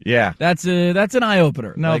 114-31, yeah, that's an eye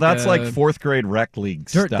opener. No, that's 4th grade rec league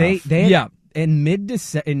stuff. In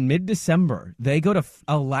mid-December, they go to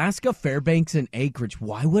Alaska, Fairbanks, and Anchorage.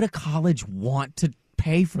 Why would a college want to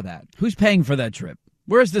pay for that? Who's paying for that trip?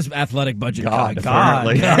 Where's this athletic budget? God.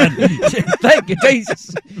 Thank you,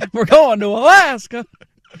 Jesus. We're going to Alaska.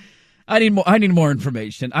 I need more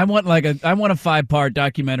information. I want a 5-part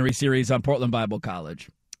documentary series on Portland Bible College.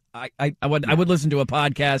 I would listen to a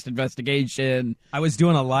podcast investigation. I was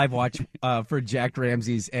doing a live watch for Jack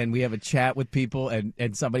Ramsey's, and we have a chat with people,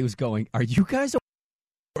 and somebody was going, "Are you guys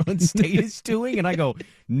Portland State is doing?" And I go,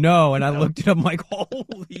 "No." And I looked it up. I'm like,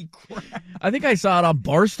 "Holy crap!" I think I saw it on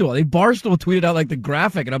Barstool. I think Barstool tweeted out like the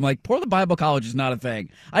graphic, and I'm like, Portland Bible College is not a thing.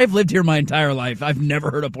 I've lived here my entire life. I've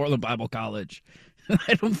never heard of Portland Bible College.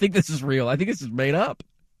 I don't think this is real. I think this is made up.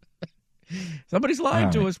 Somebody's lying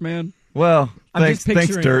to us, man. Well, thanks,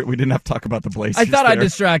 Dirt. We didn't have to talk about the Blazers. I thought I'd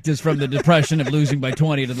distract us from the depression of losing by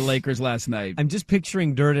 20 to the Lakers last night. I'm just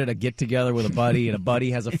picturing Dirt at a get-together with a buddy, and a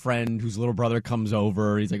buddy has a friend whose little brother comes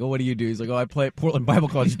over. He's like, "Oh, what do you do?" He's like, "Oh, I play at Portland Bible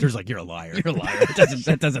College." Dirt's like, "You're a liar. You're a liar.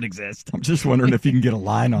 That doesn't exist." I'm just wondering if you can get a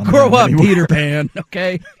line on Grow up, anywhere. Peter Pan,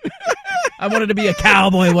 okay? I wanted to be a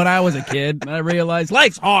cowboy when I was a kid, and I realized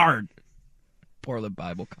life's hard. Portland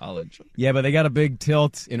Bible College. Yeah, but they got a big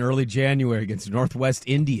tilt in early January against Northwest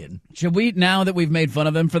Indian. Should we, now that we've made fun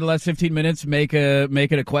of them for the last 15 minutes, make it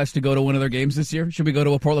a quest to go to one of their games this year? Should we go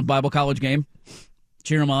to a Portland Bible College game?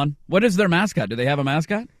 Cheer them on. What is their mascot? Do they have a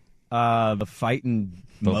mascot? The Fighting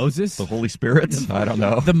Moses? The Holy Spirits? I don't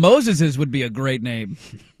know. The Moseses would be a great name.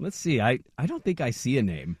 Let's see. I don't think I see a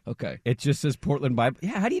name. Okay. It just says Portland Bible.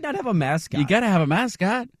 Yeah, how do you not have a mascot? You got to have a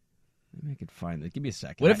mascot. Maybe I could find that. Give me a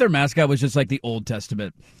second. What if their mascot was just like the Old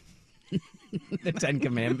Testament? The Ten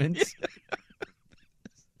Commandments?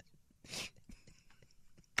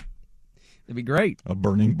 That'd be great. A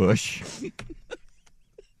burning bush.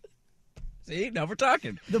 See, now we're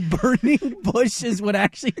talking. The burning bushes would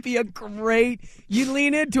actually be a great. You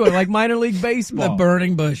lean into it like minor league baseball. The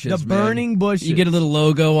burning bushes. The burning bushes. You get a little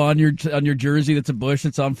logo on your jersey that's a bush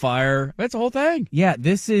that's on fire. That's the whole thing. Yeah,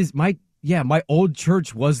 this is my. Yeah, my old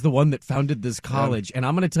church was the one that founded this college, and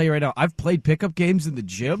I'm going to tell you right now, I've played pickup games in the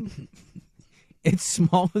gym. It's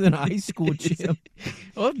smaller than a high school gym.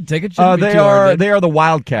 Well, take a gym. They are the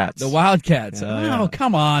Wildcats. The Wildcats.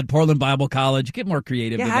 Come on, Portland Bible College. Get more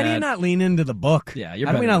creative. Yeah, than how that. do you not lean into the book? Yeah, you're.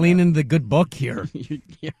 How do we not lean into the good book here?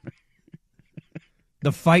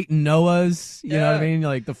 The Fighting Noahs. You know what I mean?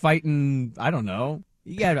 Like the Fighting. I don't know.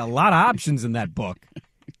 You got a lot of options in that book.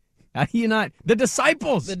 How do you not? The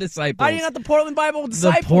Disciples. The Disciples. How do you not the Portland Bible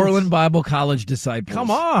Disciples? The Portland Bible College Disciples. Come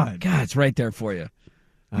on. God, it's right there for you.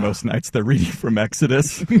 Most nights they're reading from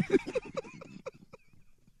Exodus.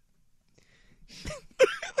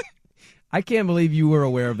 I can't believe you were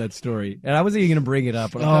aware of that story. And I wasn't even going to bring it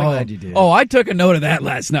up, but I'm glad you did. Oh, I took a note of that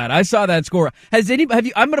last night. I saw that score. I'm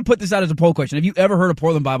going to put this out as a poll question. Have you ever heard of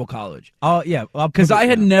Portland Bible College? Oh, yeah. Because I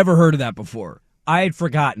had never heard of that before. I had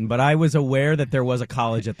forgotten, but I was aware that there was a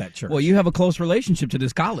college at that church. Well, you have a close relationship to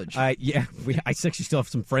this collolege. Yeah. I actually still have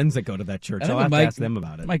some friends that go to that church. I'll have to ask them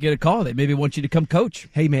about it. Might get a call. They maybe want you to come coach.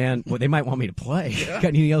 Hey, man, they might want me to play. Yeah. Got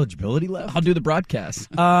any eligibility left? I'll do the broadcast.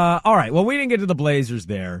 All right. Well, we didn't get to the Blazers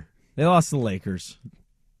there. They lost to the Lakers.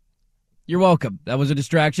 You're welcome. That was a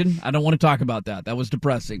distraction. I don't want to talk about that. That was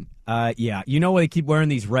depressing. Yeah. You know why they keep wearing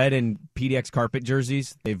these red and PDX carpet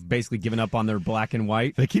jerseys? They've basically given up on their black and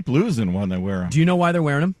white. They keep losing when they wear them. Do you know why they're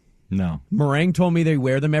wearing them? No. Meringue told me they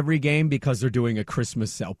wear them every game because they're doing a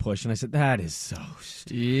Christmas sell push. And I said, that is so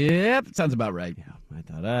stupid. Yep. Sounds about right. Yeah. I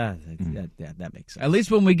thought, that makes sense. At least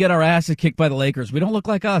when we get our asses kicked by the Lakers, we don't look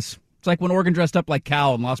like us. It's like when Oregon dressed up like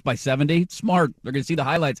Cal and lost by 70. It's smart. They're going to see the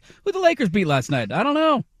highlights. Who the Lakers beat last night? I don't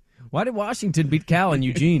know. Why did Washington beat Cal and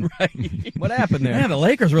Eugene? Right. What happened there? Man, the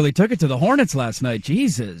Lakers really took it to the Hornets last night.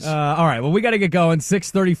 Jesus. All right, well, we got to get going.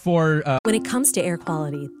 6:34. When it comes to air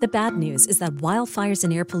quality, the bad news is that wildfires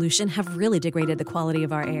and air pollution have really degraded the quality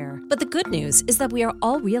of our air. But the good news is that we are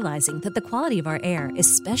all realizing that the quality of our air,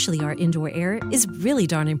 especially our indoor air, is really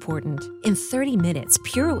darn important. In 30 minutes,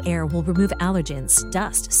 Puro Air will remove allergens,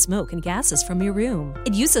 dust, smoke, and gases from your room.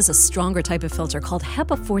 It uses a stronger type of filter called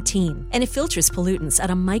HEPA 14, and it filters pollutants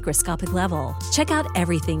at a microscopic level. Check out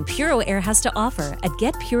everything Puro Air has to offer at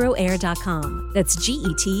getpuroair.com. That's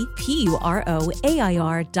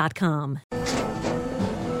GETPUROAIR.com.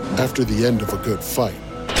 After the end of a good fight,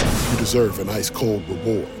 you deserve an ice-cold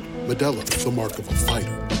reward. Modelo, the mark of a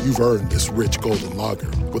fighter. You've earned this rich golden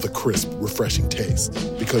lager with a crisp, refreshing taste.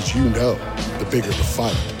 Because you know, the bigger the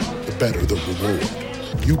fight, the better the reward.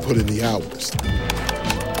 You put in the hours,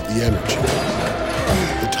 the energy,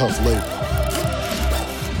 the tough labor.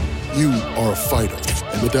 You are a fighter,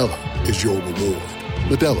 and Modelo is your reward.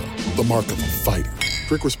 Modelo, the mark of a fighter.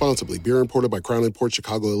 Drink responsibly. Beer imported by Crown Imports,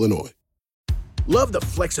 Chicago, Illinois. Love the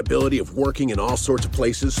flexibility of working in all sorts of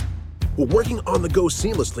places? Well, working on the go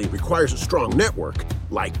seamlessly requires a strong network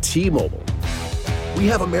like T-Mobile. We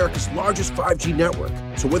have America's largest 5G network,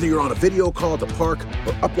 so whether you're on a video call at the park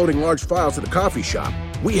or uploading large files at the coffee shop,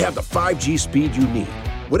 we have the 5G speed you need.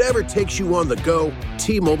 Whatever takes you on the go,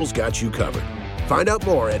 T-Mobile's got you covered. Find out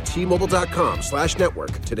more at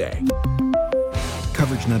T-Mobile.com/network today.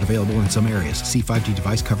 Coverage not available in some areas. See 5G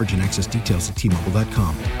device coverage and access details at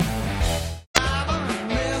T-Mobile.com.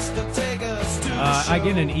 I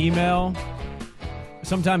get an email.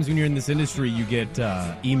 Sometimes when you're in this industry, you get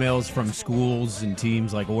emails from schools and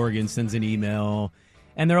teams. Like Oregon sends an email,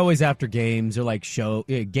 and they're always after games. They're like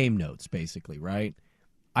game notes, basically, right?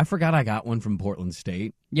 I forgot I got one from Portland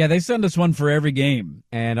State. Yeah, they send us one for every game.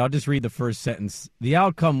 And I'll just read the first sentence. The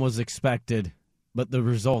outcome was expected, but the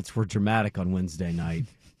results were dramatic on Wednesday night.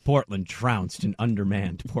 Portland trounced an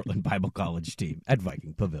undermanned Portland Bible College team at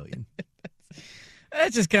Viking Pavilion.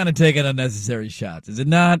 That's just kind of taking unnecessary shots, is it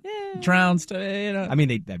not? Trounced, I mean,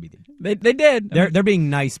 they did. They're being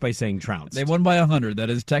nice by saying trounced. They won by 100. That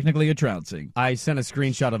is technically a trouncing. I sent a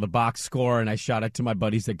screenshot of the box score, and I shot it to my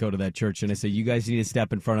buddies that go to that church, and I said, you guys need to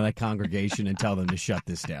step in front of that congregation and tell them to shut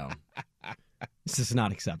this down. This is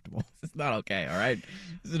not acceptable. It's not okay, all right?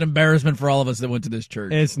 It's an embarrassment for all of us that went to this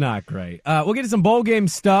church. It's not great. We'll get to some bowl game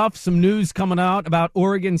stuff, some news coming out about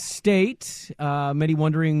Oregon State. Many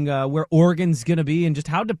wondering where Oregon's going to be and just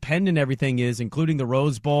how dependent everything is, including the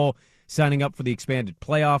Rose Bowl, signing up for the expanded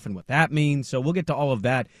playoff and what that means. So we'll get to all of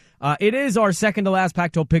that. It is our second-to-last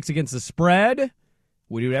Pac-12 picks against the spread.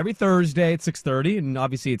 We do it every Thursday at 6:30, and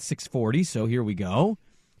obviously it's 6:40, so here we go.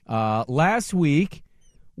 Last week,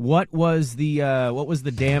 what was the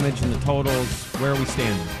damage and the totals? Where are we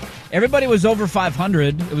standing? Everybody was over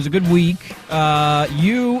 500. It was a good week.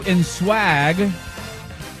 You and Swag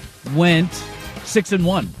went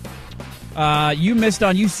 6-1. You missed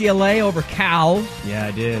on UCLA over Cal. Yeah,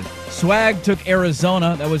 I did. Swag took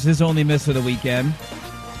Arizona. That was his only miss of the weekend.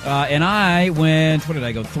 And I went, what did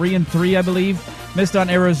I go, 3-3, I believe. Missed on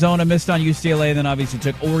Arizona, missed on UCLA, and then obviously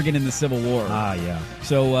took Oregon in the Civil War. Yeah.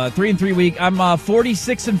 So 3-3 week. I'm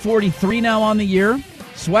 46-43 now on the year.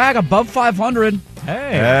 Swag above 500.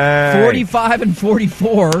 Hey.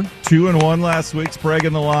 45-44. 2-1 last week. Sprague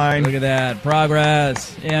in the line. Look at that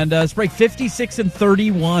progress. And Sprague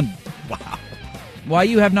 56-31. Wow. Why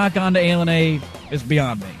you have not gone to A&A is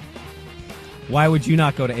beyond me. Why would you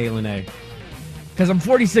not go to A&A? Because I'm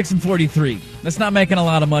 46-43. That's not making a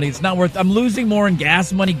lot of money. It's not worth. I'm losing more in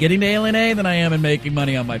gas money getting to A&A than I am in making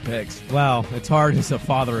money on my picks. Well, it's hard as a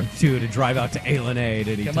father of two to drive out to A&A at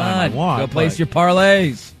any time I want. Go place your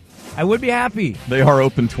parlays. I would be happy. They are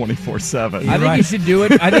open 24/7. I think you should do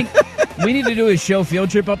it. I think we need to do a show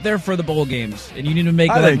field trip up there for the bowl games, and you need to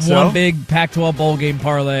make one big Pac-12 bowl game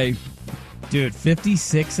parlay. Dude,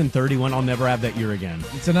 56-31. I'll never have that year again.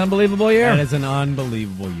 It's an unbelievable year. That is an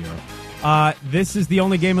unbelievable year. This is the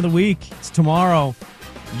only game of the week. It's tomorrow.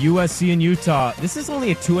 USC and Utah. This is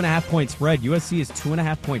only a 2.5-point spread. USC is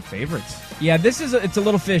 2.5-point favorites. Yeah, it's a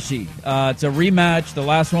little fishy. It's a rematch. The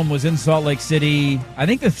last one was in Salt Lake City. I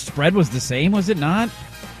think the spread was the same, was it not?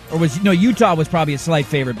 Or Utah was probably a slight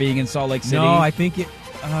favorite being in Salt Lake City. No, I think it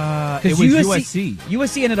was USC.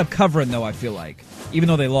 USC ended up covering, though, I feel like, even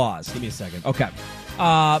though they lost. Give me a second. Okay.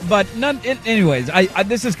 Anyways,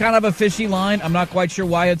 this is kind of a fishy line. I'm not quite sure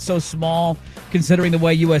why it's so small, considering the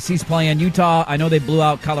way USC's playing. Utah, I know they blew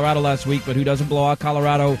out Colorado last week, but who doesn't blow out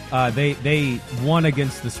Colorado? They won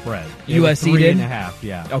against the spread. USC did? 3.5,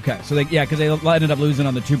 yeah. Okay, so because they ended up losing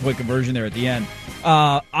on the 2-point conversion there at the end.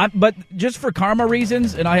 But just for karma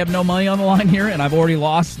reasons, and I have no money on the line here, and I've already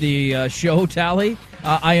lost the show tally.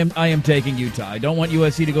 I am taking Utah. I don't want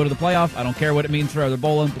USC to go to the playoff. I don't care what it means for other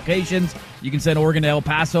bowl implications. You can send Oregon to El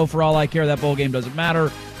Paso for all I care. That bowl game doesn't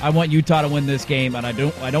matter. I want Utah to win this game, and I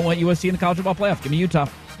don't want USC in the college football playoff. Give me Utah.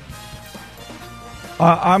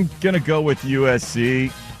 I'm going to go with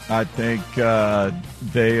USC. I think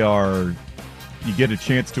they are. You get a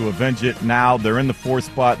chance to avenge it now. They're in the 4th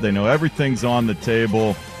spot. They know everything's on the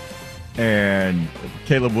table. And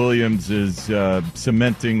Caleb Williams is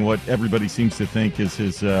cementing what everybody seems to think is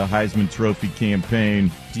his Heisman Trophy campaign.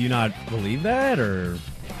 Do you not believe that, or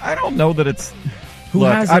I don't know that it's who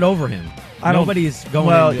has it over him? Nobody's going.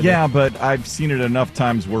 Well, yeah, but I've seen it enough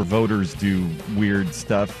times where voters do weird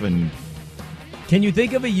stuff. And can you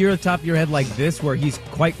think of a year at the top of your head like this, where he's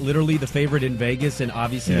quite literally the favorite in Vegas and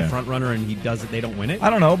obviously the front runner, and he does it? They don't win it. I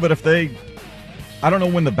don't know, but I don't know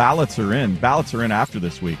when the ballots are in. Ballots are in after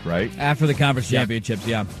this week, right? After the conference championships,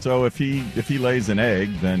 yeah. So if he lays an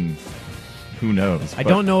egg, then who knows? I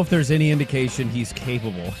don't know if there's any indication he's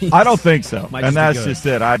capable. I don't think so. And that's just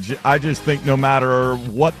it. I just think no matter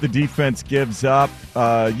what the defense gives up,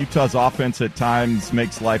 Utah's offense at times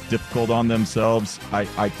makes life difficult on themselves.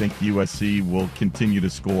 I think USC will continue to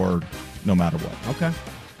score no matter what. Okay.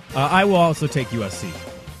 I will also take USC.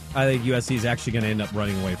 I think USC is actually going to end up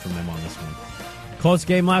running away from them on this one. Close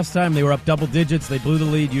game last time. They were up double digits. They blew the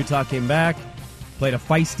lead. Utah came back, played a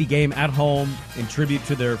feisty game at home in tribute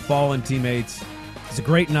to their fallen teammates. It's a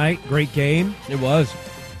great night, great game. It was.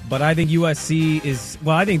 But I think USC is,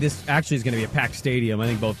 well, I think this actually is going to be a packed stadium. I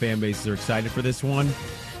think both fan bases are excited for this one.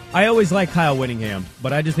 I always like Kyle Whittingham,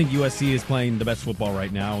 but I just think USC is playing the best football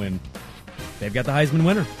right now, and they've got the Heisman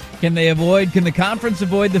winner. Can the conference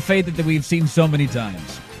avoid the fate that we've seen so many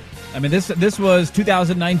times? I mean, this was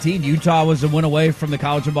 2019. Utah was a win away from the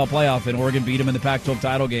college football playoff, and Oregon beat them in the Pac-12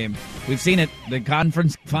 title game. We've seen it. The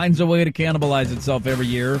conference finds a way to cannibalize itself every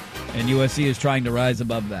year, and USC is trying to rise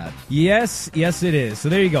above that. Yes, it is. So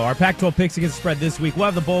there you go. Our Pac-12 picks against the spread this week. We'll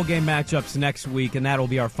have the bowl game matchups next week, and that'll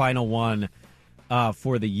be our final one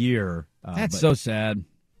for the year. That's so sad.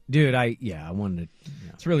 Dude, I wanted to.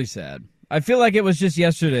 Yeah. It's really sad. I feel like it was just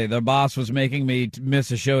yesterday. The boss was making me miss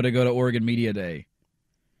a show to go to Oregon Media Day.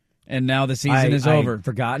 And now the season is over. I'd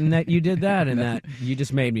forgotten that you did that, and that you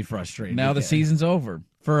just made me frustrated. Now the season's over.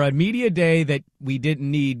 For a media day that we didn't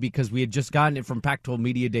need because we had just gotten it from Pac-12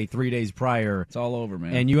 Media Day 3 days prior. It's all over,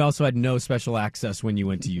 man. And you also had no special access when you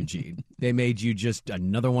went to Eugene. They made you just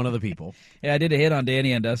another one of the people. Yeah, I did a hit on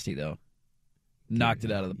Danny and Dusty, though. Knocked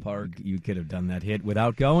it out of the park. You could have done that hit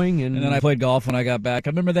without going. And then I played golf when I got back. I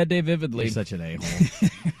remember that day vividly. You're such an a-hole.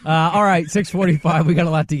 All right, 6:45. We got a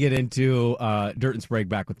lot to get into. Dirt and Sprague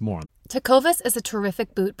back with more. Tecovas is a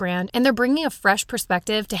terrific boot brand, and they're bringing a fresh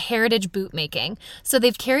perspective to heritage boot making. So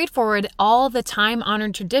they've carried forward all the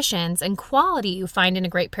time-honored traditions and quality you find in a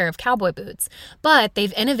great pair of cowboy boots, but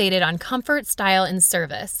they've innovated on comfort, style, and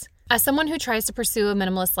service. As someone who tries to pursue a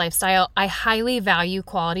minimalist lifestyle, I highly value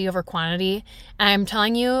quality over quantity, and I'm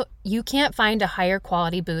telling you, you can't find a higher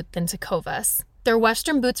quality boot than Tecovas. Their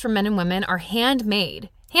Western boots for men and women are handmade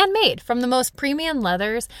from the most premium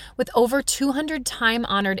leathers with over 200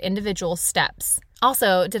 time-honored individual steps.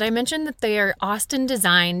 Also, did I mention that they are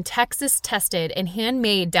Austin-designed, Texas-tested, and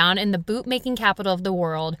handmade down in the boot-making capital of the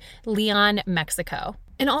world, Leon, Mexico.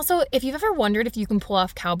 And also, if you've ever wondered if you can pull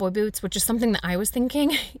off cowboy boots, which is something that I was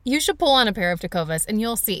thinking, you should pull on a pair of Tecovas and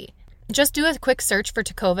you'll see. Just do a quick search for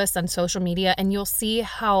Tecovas on social media and you'll see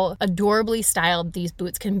how adorably styled these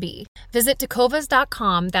boots can be. Visit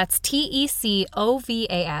tecovas.com, that's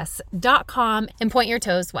TECOVAS.com, and point your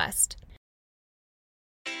toes west.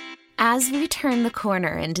 As we turn the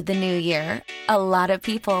corner into the new year, a lot of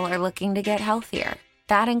people are looking to get healthier.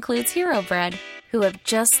 That includes Hero Bread, who have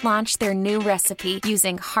just launched their new recipe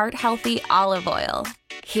using heart-healthy olive oil.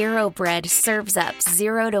 Hero Bread serves up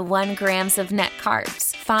 0 to 1 grams of net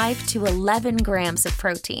carbs, 5 to 11 grams of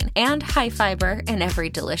protein, and high fiber in every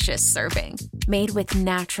delicious serving. Made with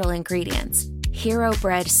natural ingredients, Hero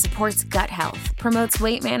Bread supports gut health, promotes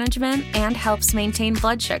weight management, and helps maintain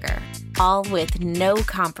blood sugar. All with no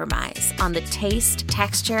compromise on the taste,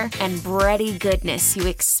 texture, and bready goodness you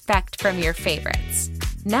expect from your favorites.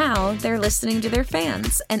 Now they're listening to their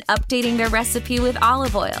fans and updating their recipe with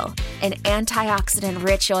olive oil, an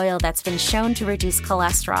antioxidant-rich oil that's been shown to reduce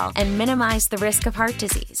cholesterol and minimize the risk of heart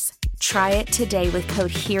disease. Try it today with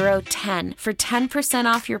code HERO10 for 10%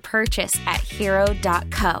 off your purchase at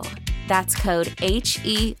hero.co. That's code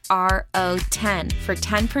HERO10 for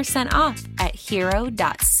 10% off at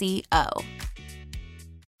hero.co.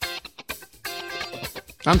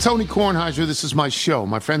 I'm Tony Kornheiser. This is my show.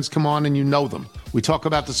 My friends come on and you know them. We talk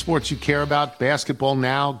about the sports you care about, basketball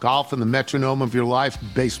now, golf, and the metronome of your life,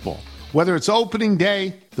 baseball. Whether it's opening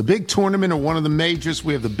day, the big tournament, or one of the majors,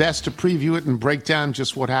 we have the best to preview it and break down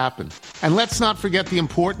just what happened. And let's not forget the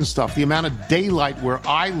important stuff, the amount of daylight where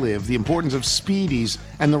I live, the importance of Speedies,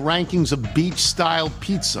 and the rankings of beach-style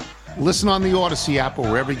pizza. Listen on the Odyssey app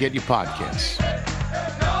or wherever you get your podcasts.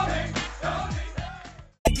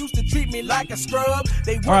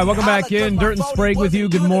 All right, welcome back in. Dirt and Sprague with you.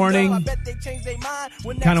 Good morning.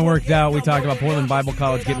 Kind of worked out. We talked about Portland Bible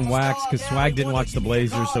College getting waxed because Swag didn't watch the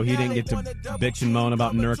Blazers, so he didn't get to bitch and moan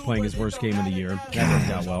about Nurk playing his worst game of the year. That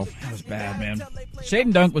worked out well. That was bad, man. Shade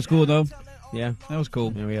and dunk was cool, though. Yeah. That was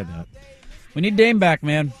cool. Yeah, we had that. We need Dame back,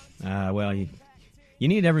 man. Well, you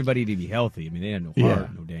need everybody to be healthy. I mean, they had no heart,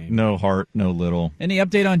 no Dame. No heart, no little. Any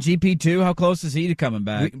update on GP2? How close is he to coming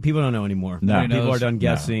back? People don't know anymore. No. People are done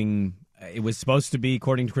guessing. No. It was supposed to be,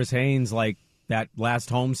 according to Chris Haynes, like that last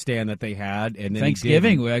homestand that they had. And then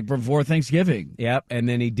Thanksgiving, like before Thanksgiving. Yep, and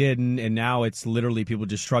then he didn't, and now it's literally people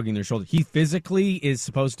just shrugging their shoulders. He physically is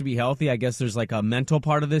supposed to be healthy. I guess there's like a mental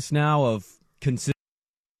part of this now of considering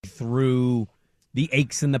through the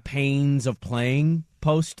aches and the pains of playing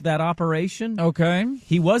post that operation. Okay.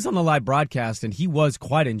 He was on the live broadcast, and he was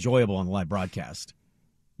quite enjoyable on the live broadcast.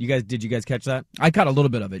 Did you guys catch that? I caught a little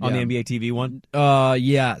bit of it on the NBA TV one.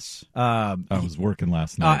 Yes. I was working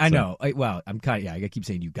last night. I know. I'm kind of I keep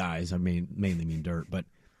saying you guys. I mainly mean Dirt, but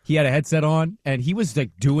he had a headset on and he was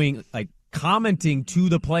doing commenting to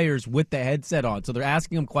the players with the headset on. So they're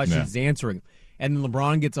asking him questions, he's answering, and then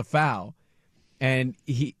LeBron gets a foul, and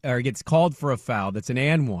he gets called for a foul that's an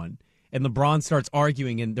and one, and LeBron starts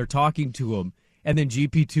arguing, and they're talking to him, and then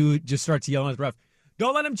GP2 just starts yelling at the ref.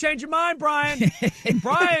 Don't let him change your mind, Brian.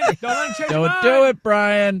 Brian, don't let him change your mind. Don't do it,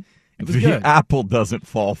 Brian. It was the good. apple doesn't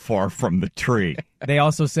fall far from the tree. They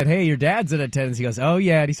also said, hey, your dad's in attendance. He goes, oh,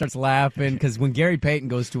 yeah. And he starts laughing because when Gary Payton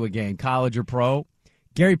goes to a game, college or pro,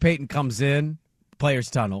 Gary Payton comes in, players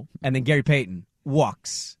tunnel, and then Gary Payton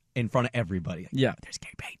walks in front of everybody. Yeah. There's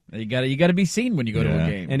Gary Payton. You got to be seen when you go to a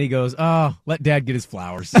game. And he goes, oh, let Dad get his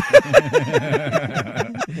flowers.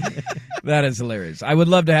 That is hilarious. I would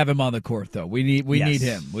love to have him on the court, though. We need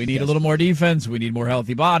him. We need a little more defense. We need more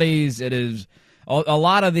healthy bodies. It is a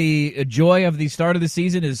lot of the joy of the start of the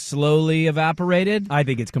season is slowly evaporated. I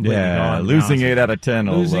think it's completely gone. Losing 8 out of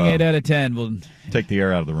 10. Losing 8 out of 10 will take the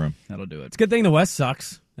air out of the room. That'll do it. It's a good thing the West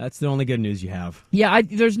sucks. That's the only good news you have. Yeah,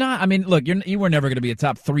 there's not. I mean, look, you were never going to be a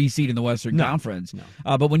top 3 seed in the Western Conference. No.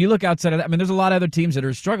 But when you look outside of that, I mean, there's a lot of other teams that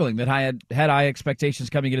are struggling that had high expectations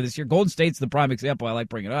coming into this year. Golden State's the prime example. I like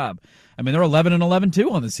bringing it up. I mean, they're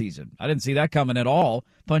 11-11-2 on the season. I didn't see that coming at all.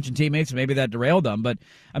 Punching teammates, maybe that derailed them. But,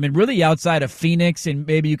 I mean, really outside of Phoenix and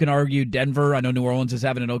maybe you can argue Denver. I know New Orleans is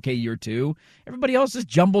having an okay year, too. Everybody else is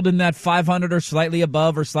jumbled in that 500 or slightly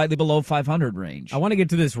above or slightly below 500 range. I want to get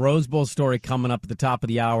to this Rose Bowl story coming up at the top of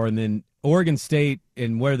the hour, and then Oregon State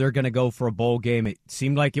and where they're going to go for a bowl game. It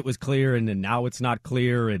seemed like it was clear, and then now it's not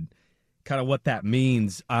clear, and kind of what that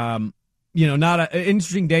means. Not an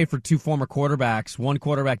interesting day for two former quarterbacks. One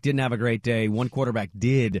quarterback didn't have a great day. One quarterback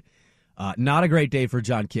did. Not a great day for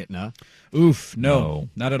Jon Kitna. Oof, no,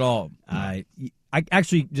 not at all. I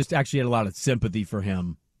actually had a lot of sympathy for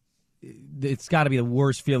him. It's got to be the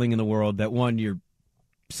worst feeling in the world that your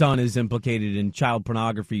son is implicated in child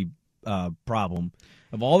pornography problem.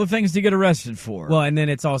 Of all the things to get arrested for. Well, and then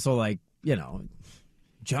it's also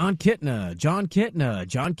Jon Kitna,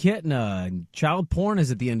 and child porn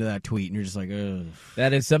is at the end of that tweet, and you're just like, ugh.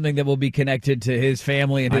 That is something that will be connected to his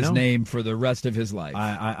family and his name for the rest of his life.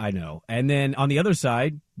 I know. And then on the other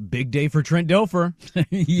side, big day for Trent Dilfer.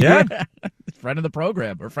 Yeah. Friend of the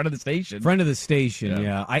program, or friend of the station. Friend of the station,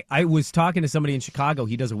 yeah. I was talking to somebody in Chicago.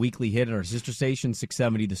 He does a weekly hit at our sister station,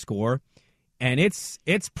 670 The Score. And it's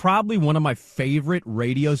probably one of my favorite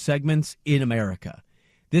radio segments in America.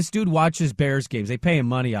 This dude watches Bears games. They pay him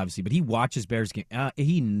money, obviously, but he watches Bears games.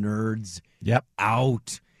 He nerds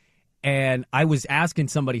out. And I was asking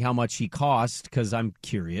somebody how much he cost because I'm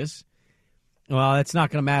curious. Well, it's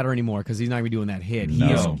not going to matter anymore because he's not even doing that hit.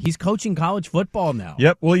 No. He's coaching college football now.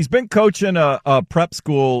 Yep. Well, he's been coaching a prep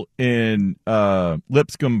school in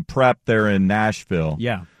Lipscomb Prep there in Nashville.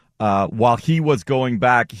 Yeah. While he was going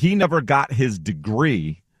back, he never got his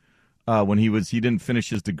degree when he didn't finish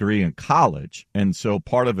his degree in college. And so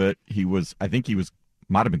part of it,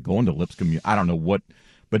 might have been going to Lipscomb. I don't know what,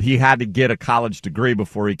 but he had to get a college degree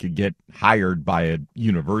before he could get hired by a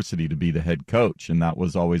university to be the head coach. And that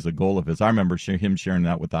was always a goal of his. I remember him sharing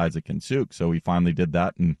that with Isaac and Suk. So he finally did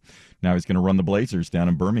that. And now he's going to run the Blazers down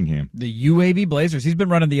in Birmingham. The UAB Blazers. He's been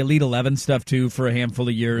running the Elite 11 stuff, too, for a handful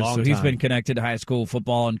of years. Long so he's time. been connected to high school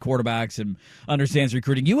football and quarterbacks and understands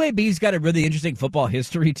recruiting. UAB's got a really interesting football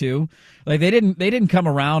history, too. Like they didn't come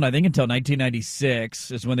around, I think, until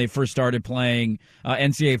 1996 is when they first started playing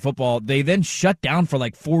NCAA football. They then shut down for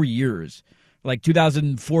 4 years.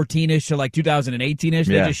 2014-ish to 2018-ish,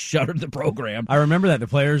 they just shuttered the program. I remember that. The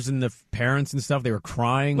players and the parents and stuff, they were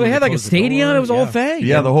crying. Well, they had a stadium. It was a whole thing.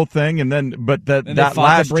 Yeah, the whole thing. And then, that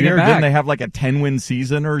last year, didn't they have a 10-win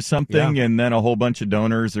season or something? Yeah. And then a whole bunch of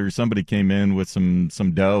donors or somebody came in with some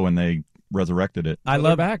dough and they resurrected it. I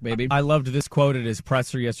loved this quote at his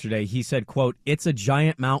presser yesterday. He said, quote, "It's a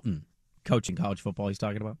giant mountain." Coaching college football he's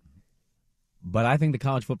talking about. But I think the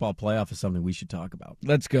college football playoff is something we should talk about.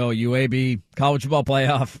 Let's go, UAB, college football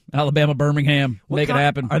playoff, Alabama, Birmingham. Make it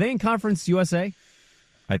happen. Are they in Conference USA?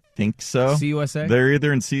 I think so. CUSA? They're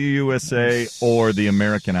either in CUSA or the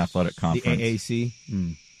American Athletic Conference. The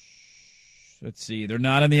AAC? Let's see. They're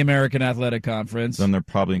not in the American Athletic Conference. Then they're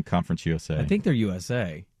probably in Conference USA. I think they're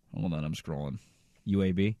USA. Hold on, I'm scrolling.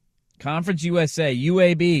 UAB? Conference USA,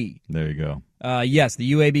 UAB. There you go. Yes,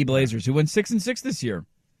 the UAB Blazers, who went 6-6 this year.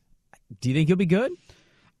 Do you think he'll be good?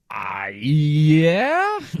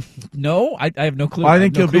 Yeah. No, I have no clue. I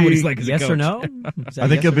think he'll be what he's like as yes a coach. or no. I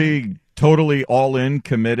think he'll be totally all in,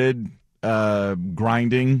 committed,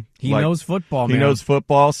 grinding. He knows football, man. He knows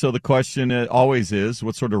football, so the question always is,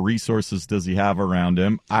 what sort of resources does he have around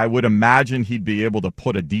him? I would imagine he'd be able to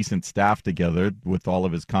put a decent staff together with all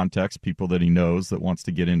of his contacts, people that he knows that wants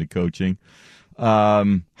to get into coaching.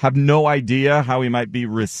 Have no idea how he might be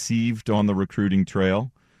received on the recruiting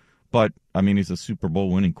trail. But, I mean, he's a Super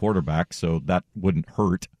Bowl winning quarterback, so that wouldn't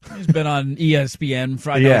hurt. He's been on ESPN.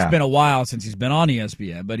 I know it's been a while since he's been on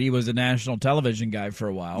ESPN, but he was a national television guy for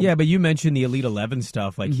a while. Yeah, but you mentioned the Elite 11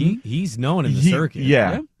 stuff. Like, he's known in the circuit.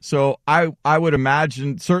 Yeah. So I would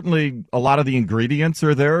imagine certainly a lot of the ingredients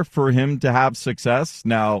are there for him to have success.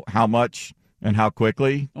 Now, how much and how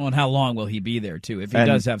quickly? Oh, and how long will he be there, too, if he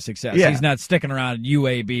does have success? Yeah. He's not sticking around at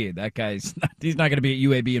UAB. That guy's he's not going to be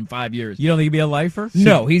at UAB in 5 years. You don't think he'd be a lifer?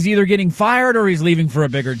 No, he's either getting fired or he's leaving for a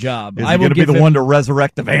bigger job. Is he going to be the one to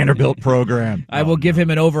resurrect the Vanderbilt program? I will give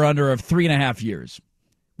him an over-under of 3.5 years.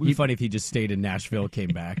 It would be funny if he just stayed in Nashville, came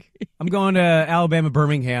back. I'm going to Alabama,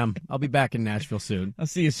 Birmingham. I'll be back in Nashville soon. I'll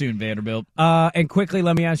see you soon, Vanderbilt. And quickly,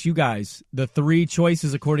 let me ask you guys, the 3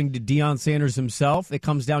 choices according to Deion Sanders himself, it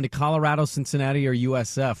comes down to Colorado, Cincinnati, or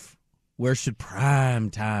USF. Where should prime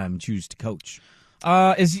time choose to coach?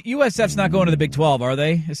 Is USF's not going to the Big 12, are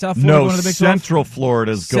they? Is South Florida going to the Big 12? Central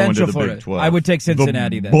Florida's going to the Big 12. I would take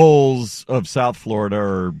Cincinnati the then. Bulls of South Florida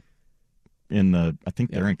are I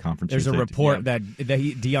think they're in conference. There's a report that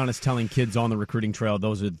Deion is telling kids on the recruiting trail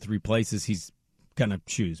those are the 3 places he's going to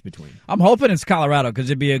choose between. I'm hoping it's Colorado because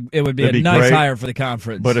it would be a nice great, hire for the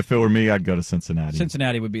conference. But if it were me, I'd go to Cincinnati.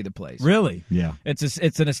 Cincinnati would be the place. Really? Yeah.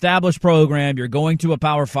 It's an established program. You're going to a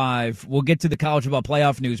Power 5. We'll get to the college football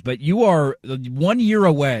playoff news, but you are 1 year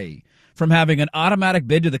away from having an automatic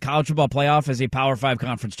bid to the college football playoff as a Power 5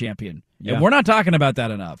 conference champion. Yeah. And we're not talking about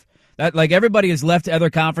that enough. That, like, everybody has left other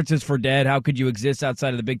conferences for dead. How could you exist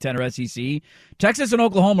outside of the Big Ten or SEC? Texas and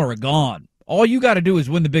Oklahoma are gone. All you got to do is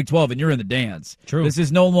win the Big 12, and you're in the dance. True. This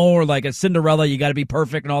is no more like a Cinderella. You got to be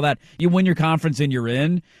perfect and all that. You win your conference, and you're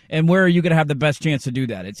in. And where are you going to have the best chance to do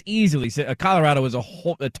that? It's easily. Colorado is a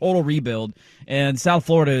total rebuild, and South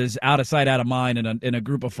Florida is out of sight, out of mind in a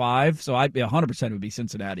group of 5. So 100% would be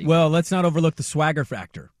Cincinnati. Well, let's not overlook the swagger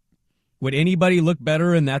factor. Would anybody look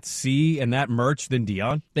better in that C and that merch than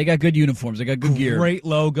Deion? They got good uniforms. They got good gear. Great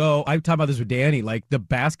logo. I talked about this with Danny. Like the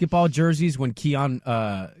basketball jerseys when Keon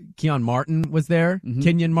Martin was there.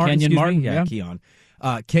 Kenyon Martin. Yeah, Keon.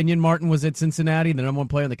 Kenyon Martin was at Cincinnati, the #1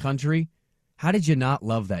 player in the country. How did you not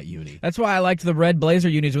love that uni? That's why I liked the red Blazer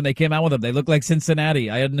unis when they came out with them. They looked like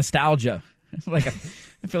Cincinnati. I had nostalgia. I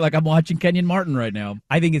feel like I'm watching Kenyon Martin right now.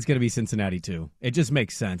 I think it's going to be Cincinnati too. It just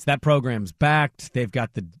makes sense. That program's backed. They've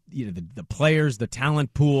got the players, the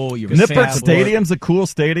talent pool. Nippert Stadium's a cool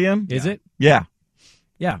stadium. Is it? Yeah.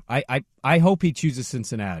 Yeah. I hope he chooses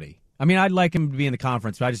Cincinnati. I mean, I'd like him to be in the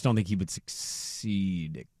conference, but I just don't think he would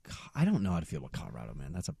succeed. I don't know how to feel about Colorado,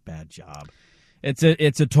 man. That's a bad job. It's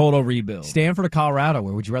a total rebuild. Stanford or Colorado?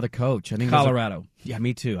 Where would you rather coach? I think Colorado. Yeah,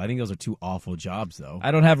 me too. I think those are 2 awful jobs, though. I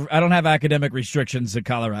don't have academic restrictions at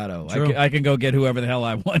Colorado. I can go get whoever the hell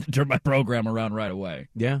I want and turn my program around right away.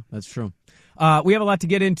 Yeah, that's true. We have a lot to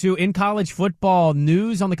get into in college football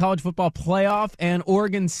news on the college football playoff and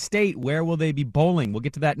Oregon State. Where will they be bowling? We'll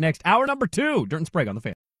get to that next. Hour number 2. Dirt and Sprague on the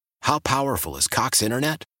Fan. How powerful is Cox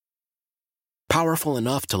Internet? Powerful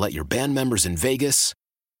enough to let your band members in Vegas,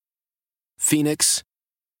 Phoenix,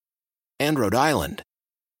 and Rhode Island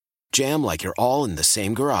jam like you're all in the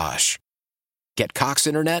same garage. Get Cox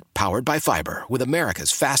Internet powered by fiber with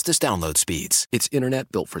America's fastest download speeds. It's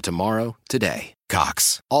internet built for tomorrow, today.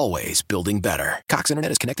 Cox, always building better. Cox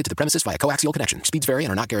Internet is connected to the premises via coaxial connection. Speeds vary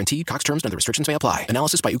and are not guaranteed. Cox terms and other restrictions may apply.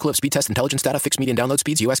 Analysis by Ookla Speed Test Intelligence Data. Fixed median download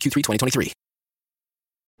speeds. US Q3 2023.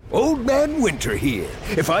 Old Man Winter here.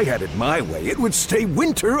 If I had it my way, it would stay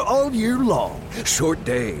winter all year long. Short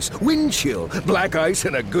days, wind chill, black ice,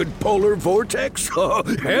 and a good polar vortex. Oh,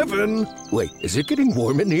 heaven. Wait, is it getting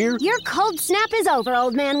warm in here? Your cold snap is over,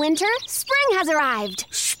 Old Man Winter. Spring has arrived.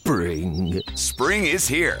 Spring. Spring is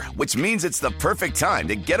here, which means it's the perfect time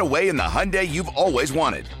to get away in the Hyundai you've always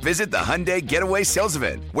wanted. Visit the Hyundai Getaway Sales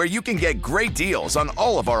Event, where you can get great deals on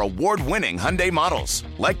all of our award-winning Hyundai models,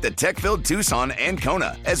 like the tech-filled Tucson and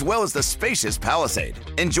Kona, as well as the spacious Palisade.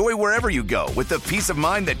 Enjoy wherever you go with the peace of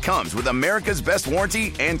mind that comes with America's best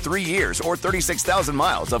warranty and 3 years or 36,000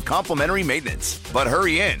 miles of complimentary maintenance. But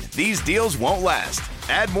hurry in, these deals won't last.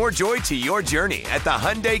 Add more joy to your journey at the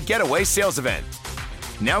Hyundai Getaway Sales Event.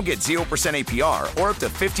 Now get 0% APR or up to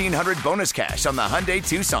 $1,500 bonus cash on the Hyundai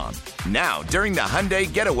Tucson. Now, during the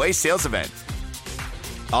Hyundai Getaway Sales Event.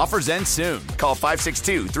 Offers end soon. Call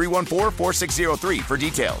 562-314-4603 for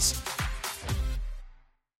details.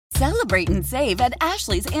 Celebrate and save at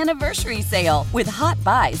Ashley's Anniversary Sale. With Hot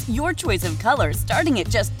Buys, your choice of colors starting at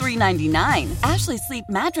just $3.99. Ashley Sleep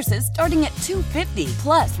mattresses starting at $2.50.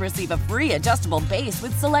 Plus, receive a free adjustable base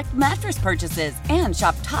with select mattress purchases. And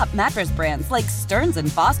shop top mattress brands like Stearns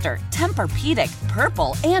 & Foster, Tempur-Pedic,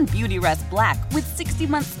 Purple, and Beautyrest Black with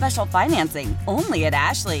 60-month special financing. Only at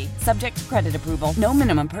Ashley. Subject to credit approval. No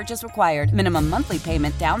minimum purchase required. Minimum monthly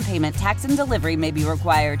payment, down payment, tax, and delivery may be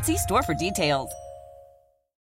required. See store for details.